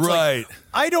intense. Where it's right. Like,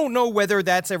 I don't know whether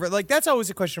that's ever like that's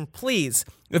always a question. Please,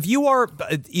 if you are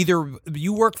either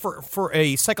you work for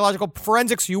a psychological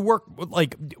forensics, you work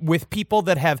with people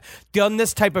that have done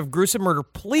this type of gruesome murder,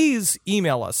 please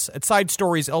email us at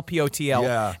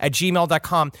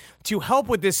sidestorieslpotl@gmail.com to help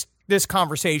with this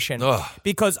conversation. Ugh.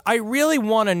 Because I really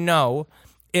want to know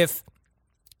if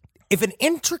an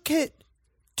intricate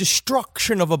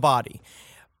destruction of a body,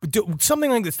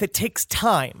 something like this that takes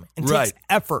time and takes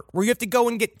effort, where you have to go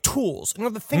and get tools and you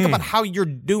have to think about how you're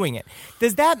doing it.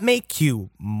 Does that make you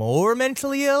more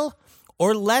mentally ill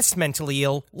or less mentally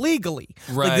ill legally?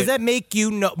 Right. Like, does that make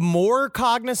you more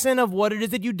cognizant of what it is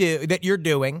that you're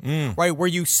doing, right? Where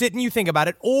you sit and you think about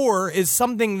it, or is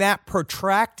something that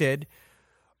protracted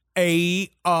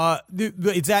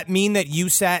does that mean that you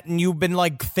sat and you've been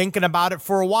like thinking about it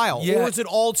for a while? Yeah. Or is it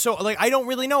also like, I don't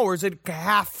really know. Or is it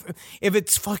half, if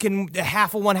it's fucking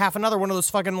half of one, half another, one of those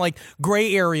fucking like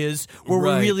gray areas where we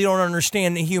really don't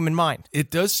understand the human mind? It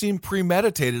does seem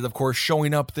premeditated, of course,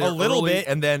 showing up there a little early, bit.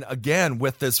 and then again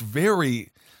with this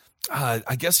very,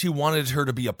 I guess he wanted her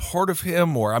to be a part of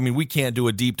him, or, I mean, we can't do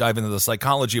a deep dive into the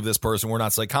psychology of this person. We're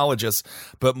not psychologists,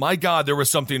 but my God, there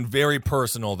was something very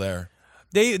personal there.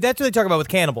 That's what they talk about with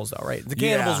cannibals, though, right? The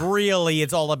cannibals really,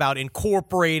 it's all about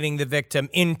incorporating the victim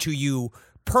into you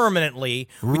permanently.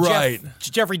 Right.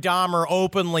 Jeffrey Dahmer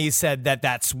openly said that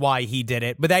that's why he did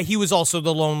it, but that he was also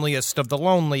the loneliest of the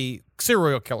lonely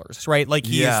serial killers, right? Like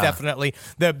he is definitely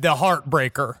the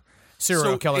heartbreaker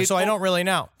serial killer. So I don't really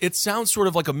know. It sounds sort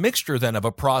of like a mixture then of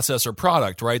a process or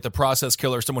product, right? The process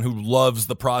killer, someone who loves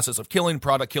the process of killing,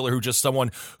 product killer, who just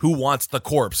someone who wants the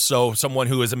corpse. So someone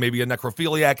who is maybe a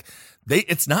necrophiliac. They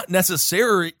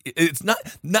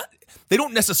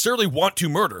don't necessarily want to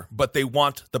murder, but they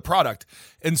want the product.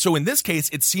 And so in this case,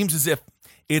 it seems as if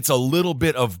it's a little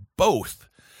bit of both,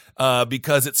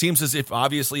 because it seems as if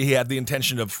obviously he had the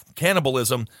intention of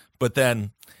cannibalism, but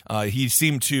then he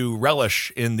seemed to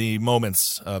relish in the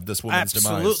moments of this woman's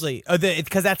demise. Absolutely,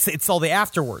 because it's all the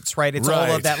afterwards, right? It's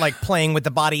all of that, like playing with the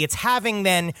body. It's having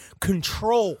then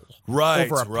control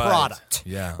over a product,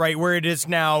 right? Where it is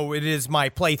now, it is my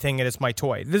plaything, it is my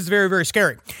toy. This is very, very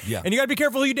scary. Yeah, and you got to be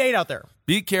careful who you date out there.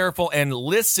 Be careful and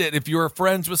listen if you're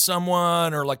friends with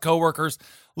someone or like coworkers.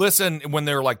 Listen, when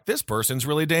they're like, this person's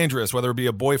really dangerous, whether it be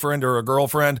a boyfriend or a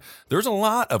girlfriend, there's a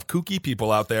lot of kooky people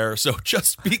out there, so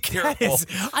just be careful.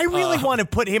 I really want to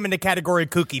put him in the category of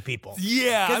kooky people.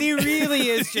 Yeah. Because he really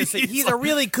is just, he's a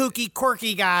really kooky,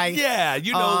 quirky guy. Yeah,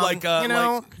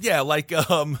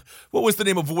 what was the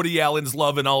name of Woody Allen's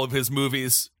love in all of his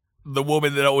movies? The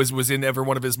woman that always was in every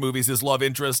one of his movies, his love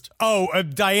interest. Oh,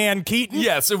 Diane Keaton?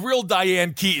 Yes, a real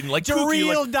Diane Keaton. Like it's kooky, a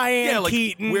real Diane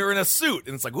Keaton. Wearing a suit.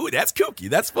 And it's like, ooh, that's kooky.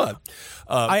 That's fun.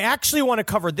 I actually want to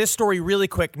cover this story really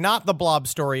quick. Not the Blob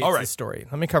story. It's this story.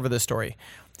 Let me cover this story.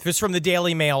 It's from the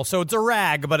Daily Mail, so it's a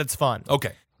rag, but it's fun.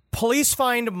 Okay. Police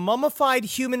find mummified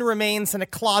human remains in a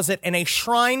closet and a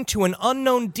shrine to an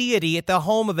unknown deity at the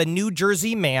home of a New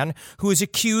Jersey man who is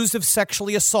accused of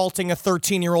sexually assaulting a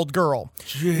 13-year-old girl.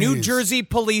 Jeez. New Jersey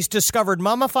police discovered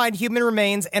mummified human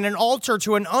remains and an altar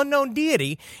to an unknown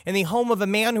deity in the home of a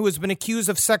man who has been accused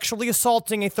of sexually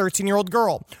assaulting a 13-year-old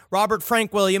girl. Robert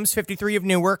Frank Williams, 53 of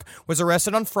Newark, was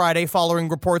arrested on Friday following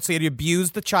reports that he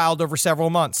abused the child over several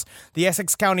months. The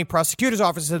Essex County Prosecutor's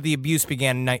Office said the abuse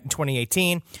began in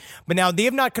 2018. But now they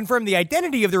have not confirmed the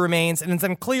identity of the remains, and it's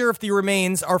unclear if the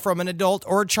remains are from an adult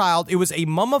or a child. It was a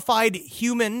mummified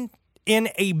human in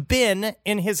a bin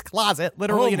in his closet,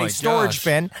 literally in a storage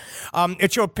bin.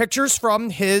 It showed pictures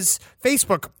from his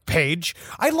Facebook page.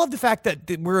 I love the fact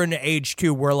that we're in an age,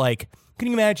 too, where, like, can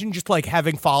you imagine just, like,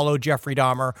 having followed Jeffrey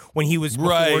Dahmer when he was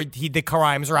before the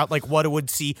crimes are out, like, what it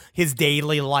would see, his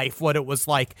daily life, what it was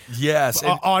like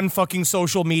on fucking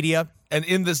social media? And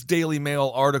in this Daily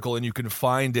Mail article, and you can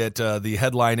find it, the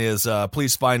headline is,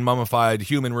 police find mummified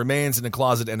human remains in a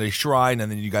closet and a shrine,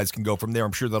 and then you guys can go from there.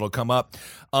 I'm sure that'll come up.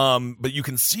 But you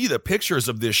can see the pictures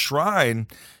of this shrine,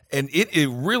 and it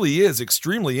really is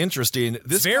extremely interesting.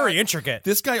 It's very intricate.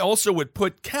 This guy also would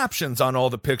put captions on all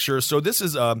the pictures. So this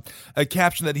is a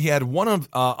caption that he had on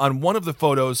one of the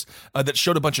photos that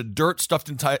showed a bunch of dirt stuffed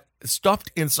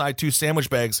inside two sandwich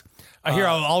bags. Here,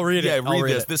 I'll read it. Yeah,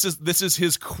 read this. This is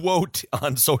his quote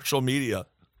on social media.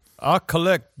 I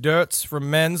collect dirts from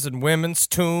men's and women's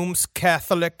tombs,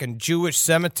 Catholic and Jewish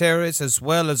cemeteries, as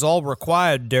well as all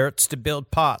required dirts to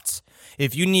build pots.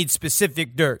 If you need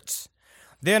specific dirts,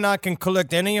 then I can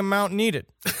collect any amount needed.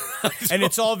 And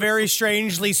it's all very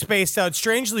strangely spaced out,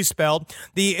 strangely spelled.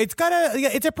 It's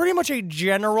a pretty much a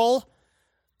general.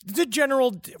 It's a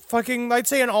general fucking, I'd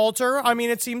say an altar. I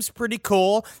mean, it seems pretty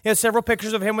cool. He has several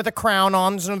pictures of him with a crown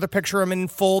on. There's another picture of him in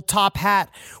full top hat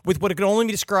with what can only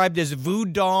be described as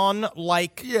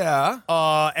Voodoo-like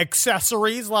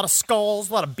accessories. A lot of skulls,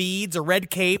 a lot of beads, a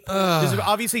red cape. There's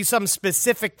obviously some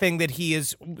specific thing that he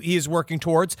is working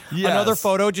towards. Yes. Another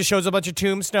photo just shows a bunch of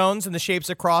tombstones in the shapes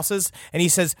of crosses, and he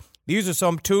says, "These are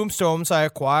some tombstones I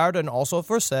acquired and also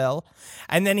for sale."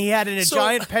 And then he had a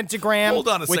giant pentagram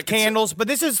with candles. But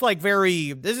this is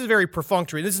very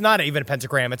perfunctory. This is not even a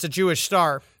pentagram. It's a Jewish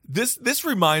star. This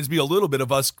reminds me a little bit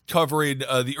of us covering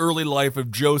the early life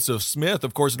of Joseph Smith,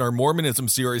 of course, in our Mormonism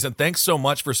series. And thanks so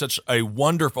much for such a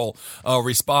wonderful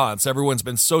response. Everyone's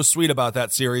been so sweet about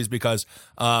that series because,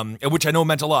 which I know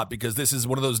meant a lot, because this is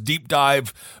one of those deep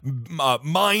dive,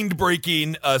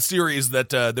 mind-breaking series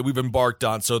that we've embarked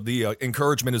on. So the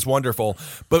encouragement is wonderful.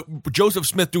 But Joseph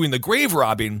Smith doing the grave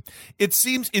robbing, it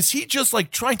seems, is he just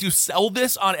like trying to sell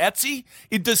this on Etsy?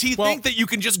 Does he think that you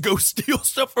can just go steal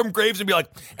stuff from graves and be like,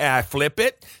 I flip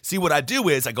it? See, what I do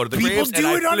is I go to the graves and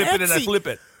I flip it and I flip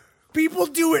it. People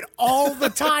do it all the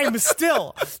time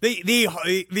still. The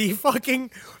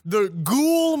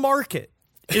ghoul market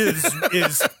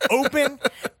is open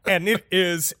and it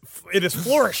is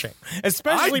flourishing,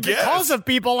 especially because of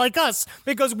people like us,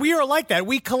 because we are like that.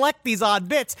 We collect these odd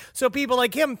bits. So people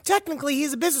like him, technically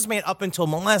he's a businessman up until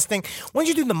molesting. Once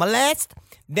you do the molest,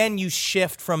 then you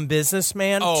shift from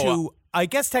businessman to, I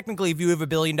guess technically if you have $1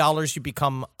 billion, you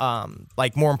become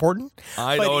like more important.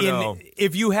 I don't know.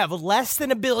 If you have less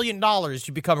than $1 billion,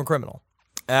 you become a criminal.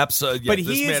 Absolutely. Yeah, but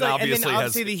he is like, and then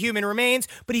obviously the human remains,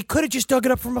 but he could have just dug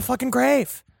it up from a fucking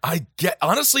grave.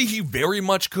 Honestly, he very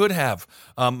much could have.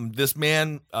 This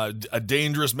man, a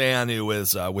dangerous man who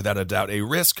is, without a doubt, a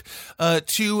risk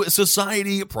to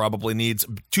society, probably needs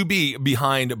to be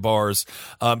behind bars.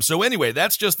 So anyway,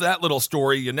 that's just that little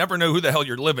story. You never know who the hell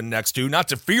you're living next to. Not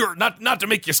to fear, not to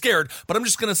make you scared, but I'm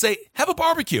just gonna say, have a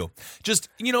barbecue. Just,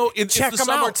 it's the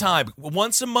summertime.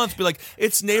 Once a month, be like,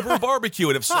 it's neighbor barbecue,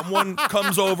 and if someone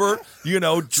comes over,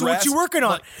 dress. So what you working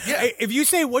on? Yeah. If you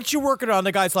say what you working on,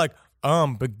 the guy's like,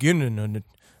 I'm beginning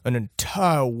an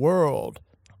entire world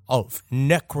of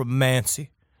necromancy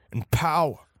and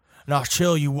power. And I'll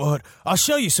tell you what, I'll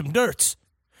show you some dirts.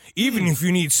 Even if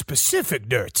you need specific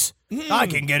dirts, I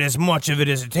can get as much of it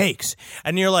as it takes.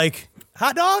 And you're like,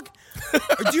 hot dog?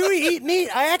 Do you eat meat?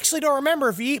 I actually don't remember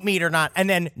if you eat meat or not. And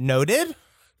then noted?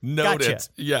 Noted. Gotcha.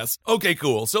 Yes. Okay,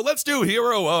 cool. So let's do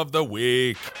Hero of the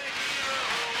Week.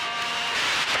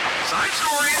 Side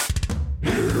story.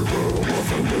 Hero of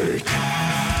the Week.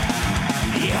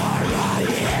 You're a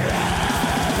hero.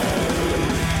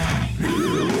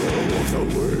 Hero of the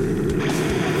Week.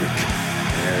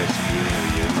 There's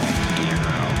you, my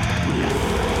hero.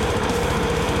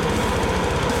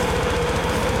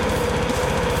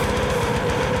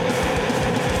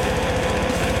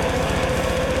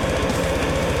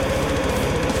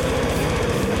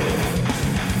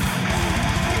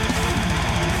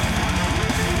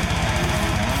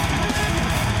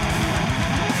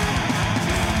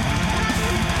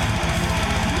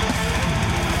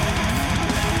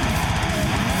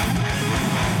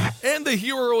 And the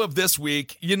hero of this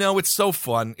week, it's so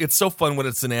fun. It's so fun when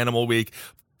it's an animal week.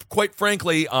 Quite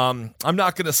frankly, I'm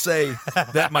not going to say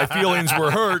that my feelings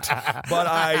were hurt, but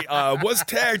I was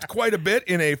tagged quite a bit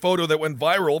in a photo that went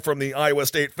viral from the Iowa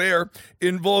State Fair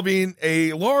involving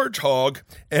a large hog,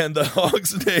 and the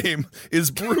hog's name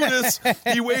is Brutus.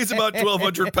 He weighs about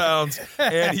 1,200 pounds,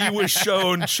 and he was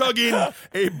shown chugging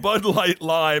a Bud Light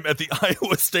Lime at the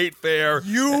Iowa State Fair.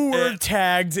 You were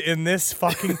tagged in this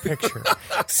fucking picture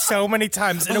so many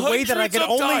times in a way that I can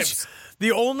only...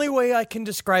 The only way I can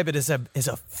describe it is a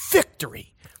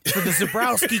victory for the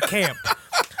Zabrowski camp.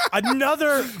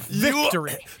 Another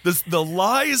victory. The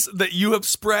lies that you have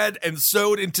spread and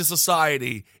sowed into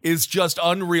society is just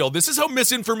unreal. This is how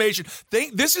misinformation...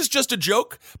 This is just a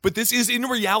joke, but this is in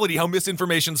reality how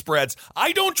misinformation spreads.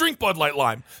 I don't drink Bud Light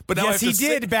Lime, but now yes, he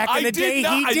did back in the day.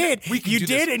 He did. You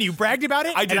did, and you bragged about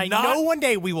it. I know one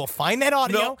day we will find that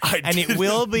audio, and it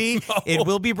will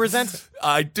be presented.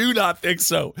 I do not think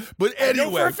so. But anyway, I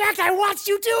know for a fact I watched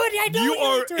you do it. I know you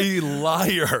are a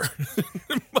liar.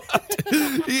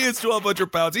 He is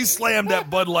 1,200 pounds. He slammed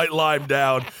that Bud Light Lime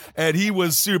down, and he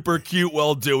was super cute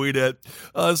while doing it.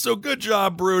 So good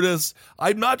job, Brutus.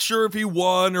 I'm not sure if he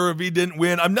won or if he didn't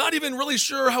win. I'm not even really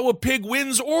sure how a pig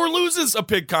wins or loses a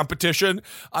pig competition.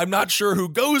 I'm not sure who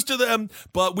goes to them,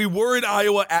 but we were in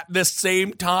Iowa at the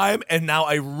same time, and now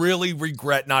I really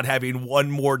regret not having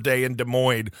one more day in Des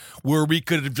Moines where we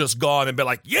could have just gone and been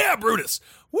like, yeah, Brutus,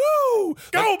 woo!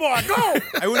 Go, boy, go!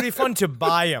 It would be fun to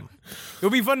buy him. It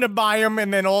would be fun to buy him,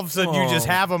 and then all of a sudden you just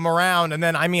have him around, and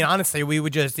then, honestly, we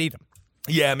would just eat him.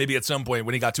 Yeah, maybe at some point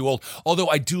when he got too old. Although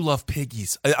I do love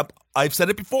piggies. I've said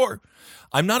it before.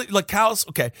 I'm not like cows,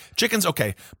 okay. Chickens,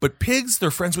 okay. But pigs, they're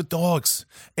friends with dogs.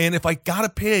 And if I got a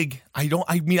pig,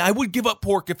 I would give up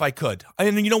pork if I could.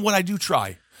 And you know what? I do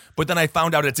try. But then I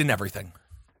found out it's in everything.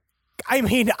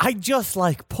 I just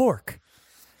like pork.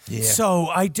 Yeah. So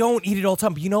I don't eat it all the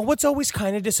time. But you know what's always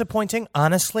kind of disappointing?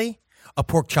 Honestly, a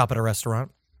pork chop at a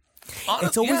restaurant.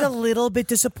 It's always a little bit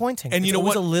disappointing. And you know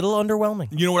always what? A little underwhelming.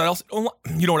 You know what else?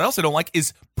 You know what else I don't like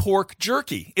is pork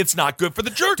jerky. It's not good for the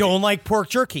jerky. Don't like pork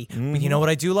jerky. But you know what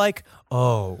I do like?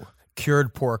 Oh,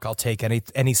 cured pork. I'll take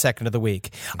any second of the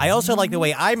week. I also like the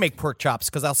way I make pork chops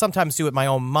because I'll sometimes do it my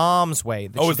own mom's way.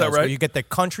 Is that right? Where you get the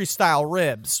country style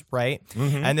ribs, right?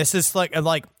 And this is like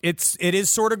it is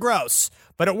sort of gross,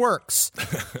 but it works.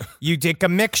 You take a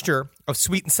mixture of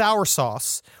sweet and sour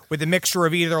sauce with a mixture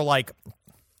of either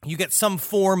you get some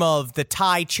form of the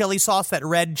Thai chili sauce, that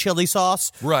red chili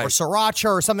sauce, right, or sriracha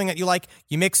or something that you like.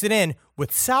 You mix it in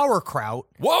with sauerkraut.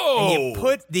 Whoa!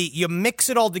 And you mix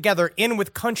it all together in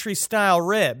with country style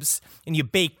ribs, and you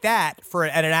bake that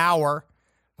at an hour,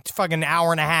 fucking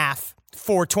hour and a half,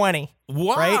 420.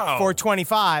 Wow! Right,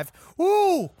 425.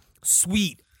 Woo!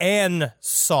 Sweet and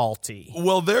salty.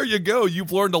 Well, there you go.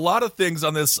 You've learned a lot of things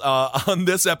on this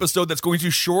episode that's going to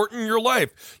shorten your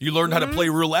life. You learned how to play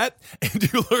roulette, and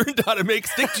you learned how to make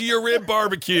stick-to-your-rib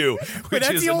barbecue, which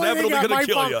is inevitably going to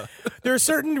kill you. There are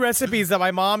certain recipes that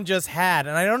my mom just had,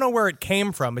 and I don't know where it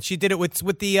came from, but she did it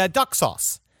with the duck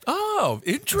sauce. Oh,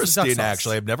 interesting,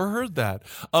 actually. I've never heard that.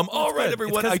 All right,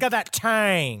 everyone. It's got that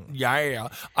tang. Yeah.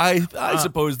 I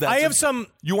suppose that's... I have some...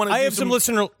 You want to I have some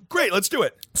listener... Great, let's do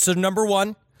it. So, number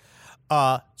one...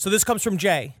 So this comes from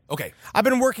Jay. Okay. I've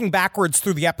been working backwards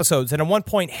through the episodes, and at one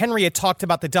point, Henry had talked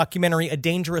about the documentary A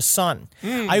Dangerous Son.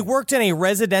 I worked in a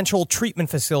residential treatment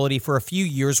facility for a few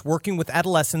years working with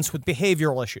adolescents with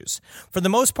behavioral issues. For the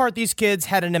most part, these kids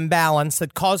had an imbalance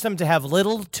that caused them to have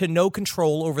little to no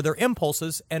control over their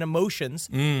impulses and emotions,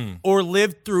 or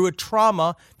lived through a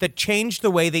trauma that changed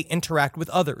the way they interact with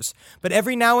others. But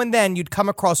every now and then, you'd come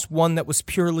across one that was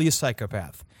purely a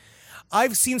psychopath.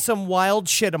 I've seen some wild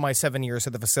shit in my 7 years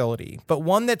at the facility, but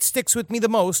one that sticks with me the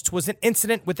most was an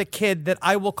incident with a kid that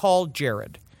I will call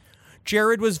Jared.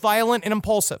 Jared was violent and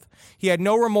impulsive. He had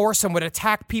no remorse and would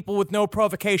attack people with no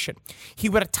provocation. He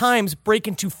would at times break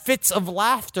into fits of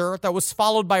laughter that was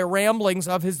followed by ramblings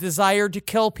of his desire to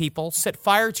kill people, set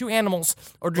fire to animals,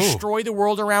 or destroy the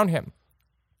world around him.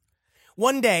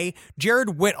 One day,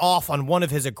 Jared went off on one of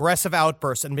his aggressive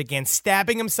outbursts and began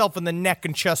stabbing himself in the neck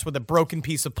and chest with a broken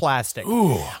piece of plastic.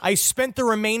 I spent the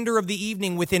remainder of the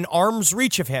evening within arm's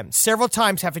reach of him, several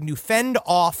times having to fend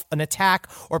off an attack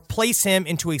or place him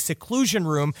into a seclusion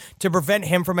room to prevent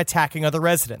him from attacking other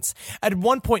residents. At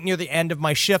one point near the end of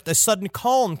my shift, a sudden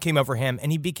calm came over him,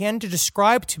 and he began to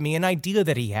describe to me an idea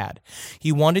that he had.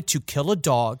 He wanted to kill a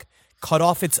dog, cut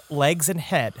off its legs and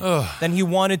head. Then he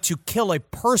wanted to kill a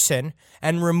person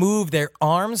and remove their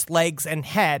arms, legs, and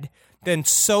head, then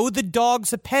sew the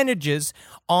dog's appendages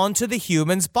onto the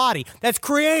human's body. That's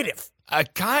creative.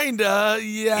 Kinda,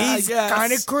 yeah. He's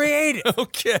kind of creative.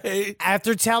 Okay.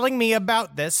 After telling me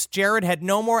about this, Jared had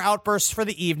no more outbursts for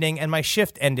the evening, and my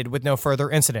shift ended with no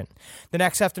further incident. The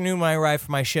next afternoon when I arrived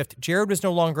for my shift, Jared was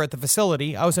no longer at the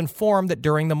facility. I was informed that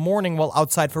during the morning while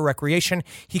outside for recreation,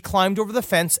 he climbed over the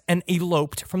fence and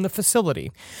eloped from the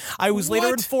facility. I was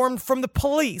later informed from the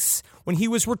police when he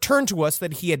was returned to us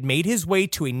that he had made his way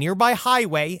to a nearby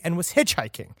highway and was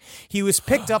hitchhiking. He was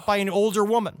picked up by an older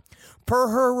woman. Per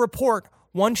her report,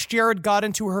 once Jared got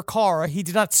into her car, he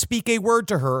did not speak a word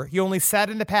to her. He only sat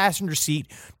in the passenger seat,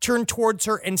 turned towards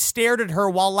her, and stared at her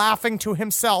while laughing to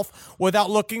himself without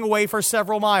looking away for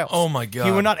several miles. Oh, my God.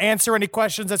 He would not answer any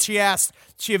questions that she asked.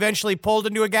 She eventually pulled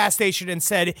into a gas station and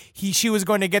said she was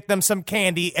going to get them some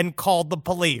candy and called the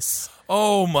police.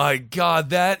 Oh, my God.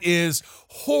 That is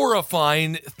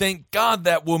horrifying. Thank God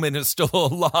that woman is still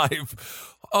alive.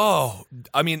 Oh,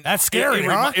 I mean, that's scary,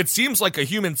 huh? It seems like a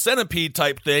human centipede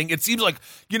type thing. It seems like,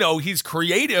 he's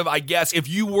creative, I guess. If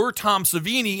you were Tom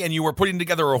Savini and you were putting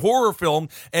together a horror film,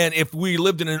 and if we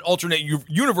lived in an alternate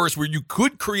universe where you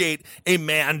could create a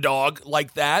man dog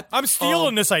like that. I'm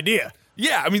stealing this idea.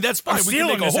 Yeah, I mean, that's fine. We can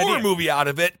make a horror movie out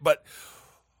of it, but...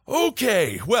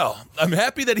 Okay, well, I'm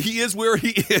happy that he is where he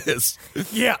is.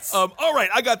 Yes. All right,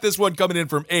 I got this one coming in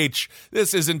from H.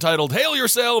 This is entitled, Hail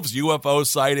Yourselves, UFO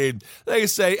Sighting. They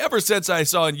say, ever since I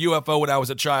saw a UFO when I was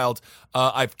a child,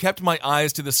 I've kept my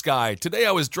eyes to the sky. Today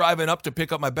I was driving up to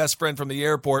pick up my best friend from the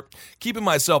airport, keeping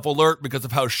myself alert because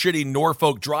of how shitty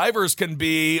Norfolk drivers can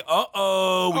be. We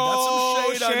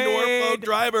got some shade on Norfolk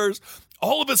drivers.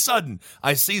 All of a sudden,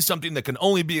 I see something that can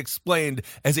only be explained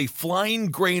as a flying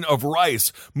grain of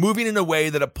rice moving in a way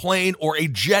that a plane or a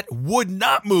jet would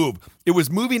not move. It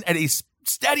was moving at a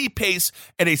steady pace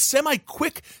at a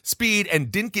semi-quick speed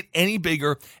and didn't get any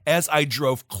bigger as I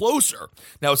drove closer.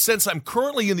 Now, since I'm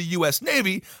currently in the U.S.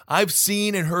 Navy, I've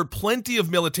seen and heard plenty of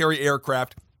military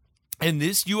aircraft And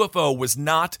this UFO was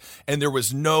not, and there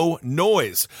was no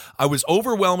noise. I was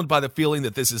overwhelmed by the feeling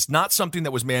that this is not something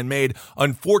that was man-made.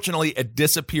 Unfortunately, it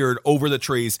disappeared over the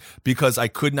trees because I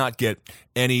could not get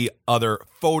any other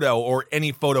photo or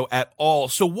any photo at all.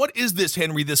 So what is this,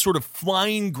 Henry, this sort of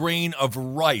flying grain of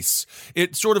rice?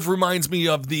 It sort of reminds me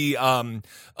of the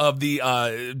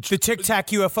Tic Tac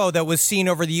UFO that was seen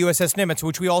over the USS Nimitz,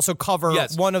 which we also cover.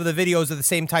 Yes. One of the videos of the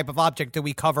same type of object that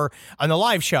we cover on the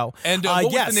live show. And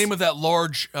what was the name of that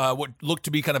large, what looked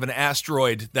to be kind of an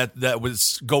asteroid that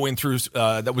was going through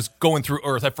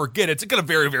Earth? I forget. It's got a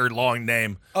very, very long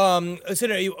name. Is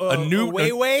it a new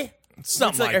Weiwei?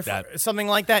 Something like that. Something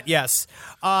like that, yes.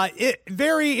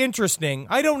 Very interesting.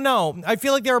 I don't know. I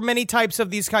feel like there are many types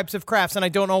of these types of crafts, and I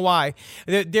don't know why.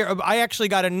 I actually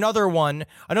got another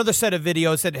set of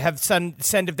videos that have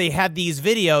sent if they had these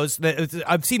videos.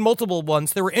 I've seen multiple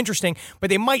ones. They were interesting,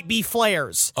 but they might be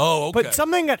flares. Oh, okay. But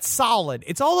something that's solid.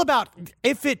 It's all about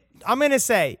if it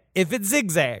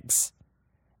zigzags,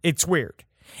 it's weird.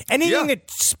 Anything that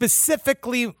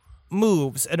specifically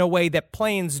moves in a way that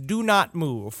planes do not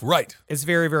move, right, is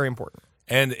very, very important.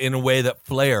 And in a way that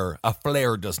a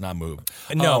flare does not move.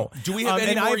 No. Do we have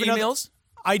any more emails?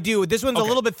 I do. This one's a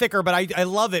little bit thicker, but I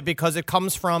love it because it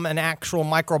comes from an actual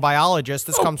microbiologist.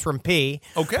 This comes from P,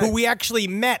 who we actually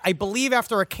met, I believe,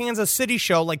 after a Kansas City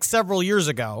show like several years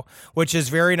ago, which is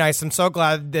very nice. I'm so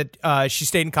glad that she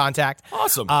stayed in contact.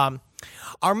 Awesome.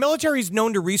 Our military is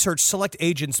known to research select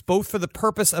agents both for the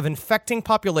purpose of infecting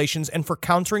populations and for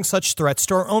countering such threats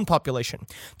to our own population.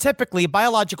 Typically,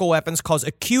 biological weapons cause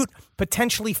acute,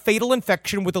 potentially fatal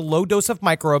infection with a low dose of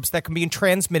microbes that can be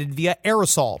transmitted via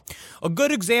aerosol. A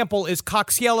good example is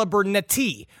Coxiella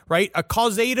burnetii, right? A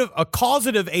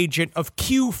causative agent of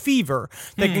Q fever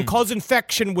that can cause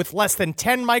infection with less than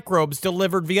 10 microbes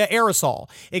delivered via aerosol.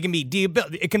 It can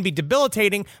be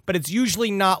debilitating, but it's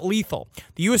usually not lethal.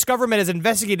 The U.S. government has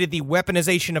investigated the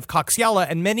weaponization of Coxiella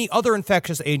and many other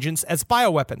infectious agents as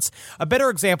bioweapons. A better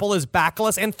example is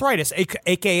Bacillus anthracis,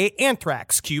 aka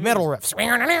anthrax. Cue metal riffs.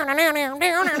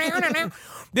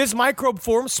 This microbe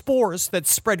forms spores that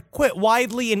spread quite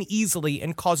widely and easily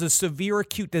and causes severe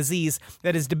acute disease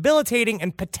that is debilitating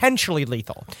and potentially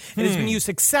lethal. It has been used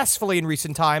successfully in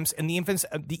recent times in the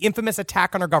infamous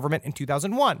attack on our government in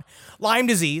 2001. Lyme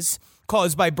disease,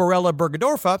 caused by Borrelia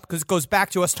burgdorferi, because it goes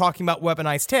back to us talking about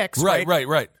weaponized ticks.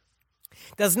 Right.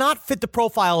 Does not fit the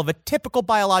profile of a typical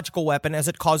biological weapon as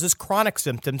it causes chronic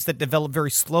symptoms that develop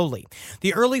very slowly.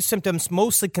 The early symptoms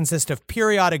mostly consist of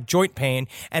periodic joint pain,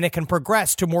 and it can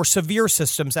progress to more severe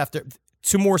symptoms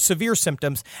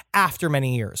after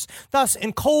many years. Thus,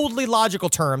 in coldly logical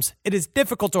terms, it is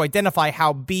difficult to identify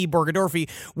how B. burgdorferi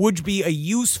would be a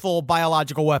useful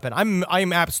biological weapon.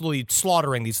 I'm absolutely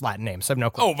slaughtering these Latin names. I have no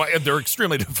clue. Oh, they're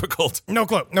extremely difficult. No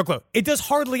clue. It does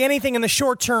hardly anything in the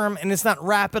short term, and it's not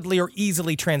rapidly or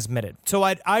easily transmitted. So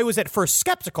I was at first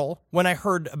skeptical when I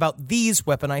heard about these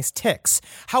weaponized ticks.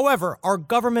 However, our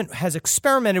government has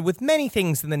experimented with many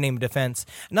things in the name of defense.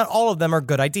 Not all of them are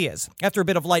good ideas. After a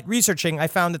bit of light researching, I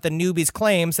found that the newbies'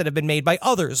 claims that have been made by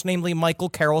others, namely Michael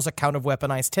Carroll's account of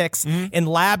weaponized ticks, in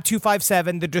Lab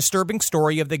 257, the disturbing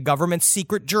story of the government's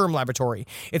secret germ laboratory.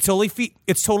 It's totally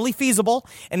feasible,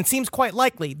 and it seems quite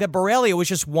likely that Borrelia was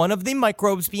just one of the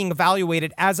microbes being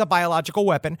evaluated as a biological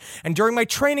weapon, and during my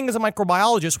training as a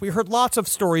microbiologist, we heard lots of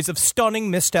stories of stunning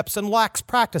missteps and lax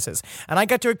practices, and I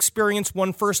got to experience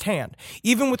one firsthand.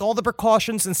 Even with all the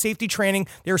precautions and safety training,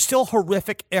 there are still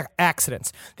horrific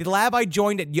accidents. The lab I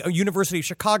joined at University of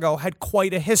Chicago had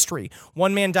quite a history.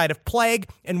 One man died of plague,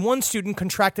 and one student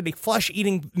contracted a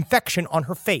flesh-eating infection on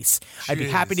her face. Jeez. I'd be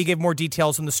happy to give more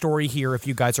details in the story here if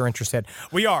you guys are interested.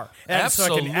 We are. That's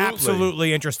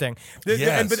absolutely interesting.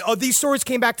 But these stories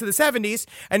came back to the 70s,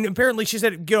 and apparently she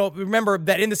said, remember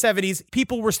that in the 70s,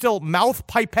 people were still mouth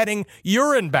pipetting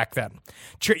urine back then,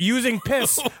 using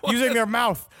their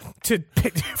mouth to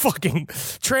fucking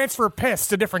transfer piss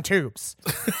to different tubes.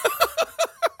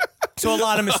 So a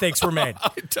lot of mistakes were made. I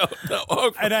don't know.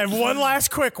 Okay. And I have one last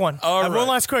quick one.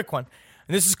 And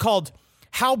this is called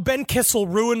How Ben Kissel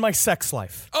Ruined My Sex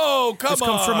Life. Oh, come on. This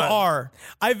comes from R.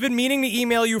 I've been meaning to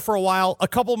email you for a while. A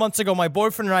couple months ago, my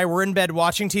boyfriend and I were in bed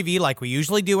watching TV like we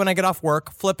usually do when I get off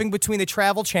work, flipping between the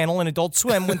Travel Channel and Adult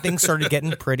Swim when things started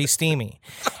getting pretty steamy.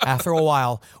 After a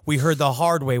while, we heard the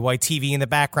hard way why TV in the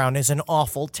background is an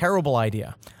awful, terrible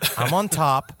idea. I'm on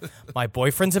top. My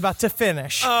boyfriend's about to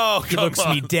finish. He looks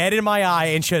me dead in my eye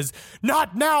and says,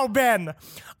 "Not now, Ben."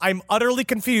 I'm utterly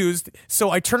confused, so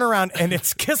I turn around and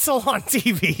it's Kissel on TV.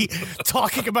 TV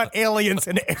talking about aliens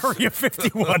in Area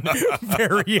 51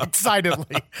 very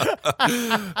excitedly.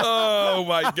 Oh,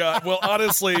 my God. Well,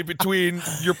 honestly, between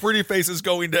your pretty faces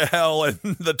going to hell and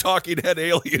the Talking Head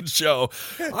Alien show,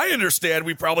 I understand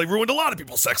we probably ruined a lot of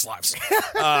people's sex lives.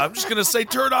 I'm just going to say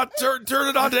turn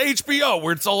it on to HBO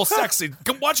where it's all sexy.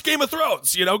 Come watch Game of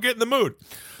Thrones, get in the mood.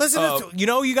 Listen to,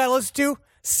 you got to listen to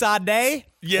Sade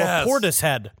yes. or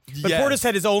Portishead. But yes.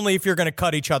 Portishead is only if you're going to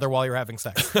cut each other while you're having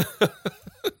sex.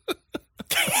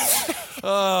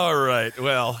 All right.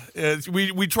 Well,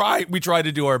 we try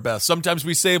to do our best. Sometimes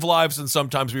we save lives and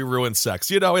sometimes we ruin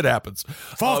sex. It happens.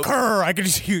 Fuck her. I can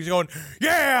just hear you going,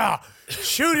 yeah,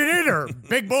 shoot it in her,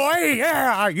 big boy.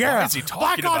 Yeah. Why is he talking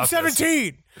Black about on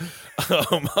 17.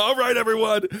 All right,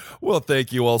 everyone. Well,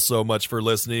 thank you all so much for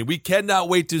listening. We cannot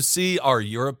wait to see our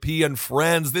European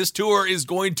friends. This tour is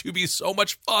going to be so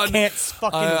much fun. Can't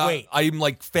fucking wait. I'm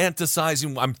like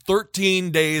fantasizing. I'm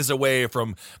 13 days away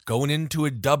from going into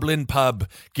a Dublin pub,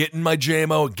 getting my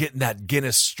JMO, getting that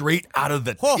Guinness straight out of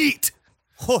the teat.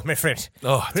 Oh, my friend.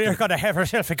 We're going to have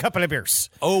ourselves a couple of beers.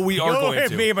 Oh, we are going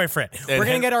to. Me, my friend. We're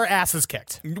going to get our asses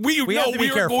kicked. We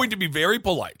are going to be very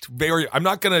polite. I'm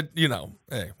not going to,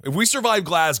 hey, if we survive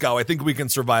Glasgow, I think we can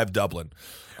survive Dublin.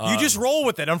 You just roll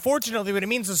with it. Unfortunately, what it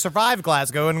means to survive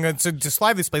Glasgow and to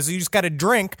survive these places, you just got to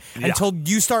drink until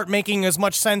you start making as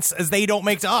much sense as they don't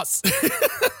make to us.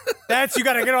 You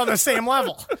got to get on the same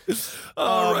level.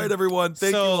 All right, everyone.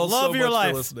 Thank you all so much for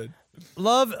listening.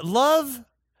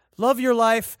 Love your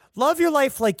life. Love your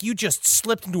life like you just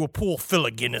slipped into a pool full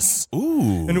of Guinness.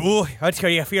 Ooh. And I tell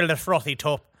you, I feel the frothy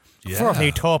top. Yeah.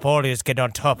 Frothy top always get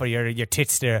on top of your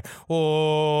tits there.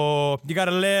 Oh, you got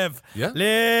to live. Yeah.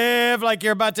 Live like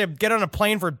you're about to get on a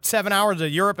plane for 7 hours to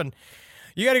Europe and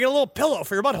you got to get a little pillow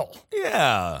for your butthole.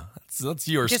 Yeah. That's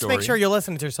your story. Just make sure you're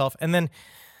listening to yourself and then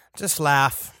just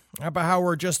laugh about how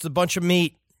we're just a bunch of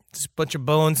meat. Just a bunch of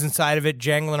bones inside of it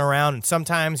jangling around. And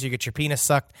sometimes you get your penis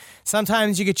sucked.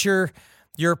 Sometimes you get your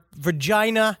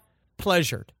vagina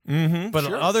pleasured. Mm-hmm, but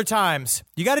other times,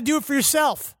 you got to do it for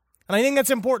yourself. And I think that's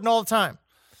important all the time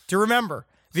to remember.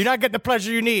 If you're not getting the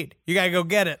pleasure you need, you got to go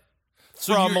get it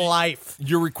from life.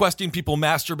 You're requesting people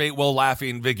masturbate while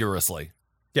laughing vigorously.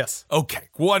 Yes. Okay,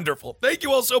 wonderful. Thank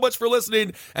you all so much for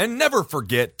listening. And never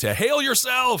forget to hail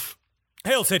yourself.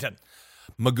 Hail Satan.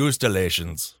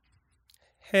 Magustalations.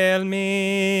 Hail me.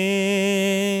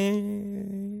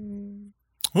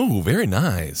 Ooh, very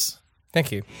nice.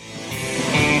 Thank you.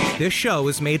 This show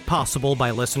is made possible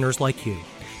by listeners like you.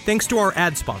 Thanks to our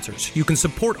ad sponsors, you can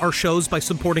support our shows by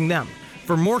supporting them.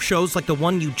 For more shows like the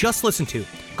one you just listened to,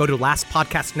 go to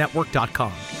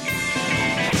lastpodcastnetwork.com.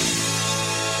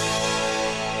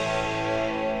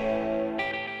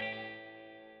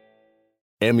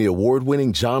 Emmy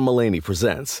award-winning John Mulaney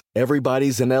presents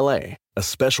Everybody's in L.A., a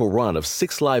special run of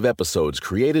 6 live episodes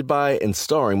created by and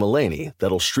starring Mulaney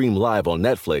that'll stream live on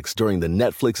Netflix during the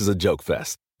Netflix is a Joke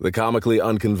Fest. The comically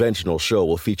unconventional show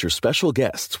will feature special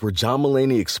guests where John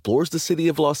Mulaney explores the city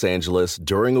of Los Angeles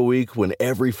during a week when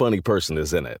every funny person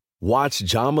is in it. Watch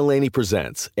John Mulaney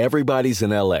Presents Everybody's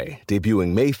in L.A.,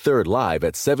 debuting May 3rd live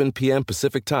at 7 p.m.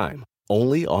 Pacific Time,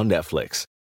 only on Netflix.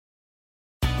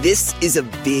 This is a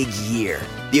big year.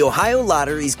 The Ohio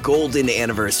Lottery's golden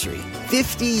anniversary.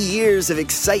 50 years of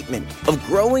excitement, of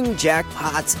growing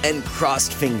jackpots and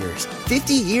crossed fingers.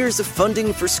 50 years of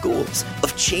funding for schools,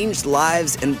 of changed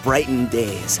lives and brightened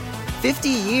days. 50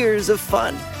 years of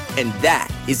fun, and that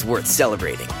is worth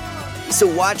celebrating. So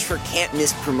watch for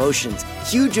can't-miss promotions,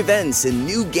 huge events, and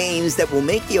new games that will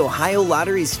make the Ohio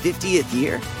Lottery's 50th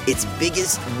year its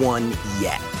biggest one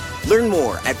yet. Learn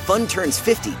more at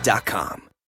funturns50.com.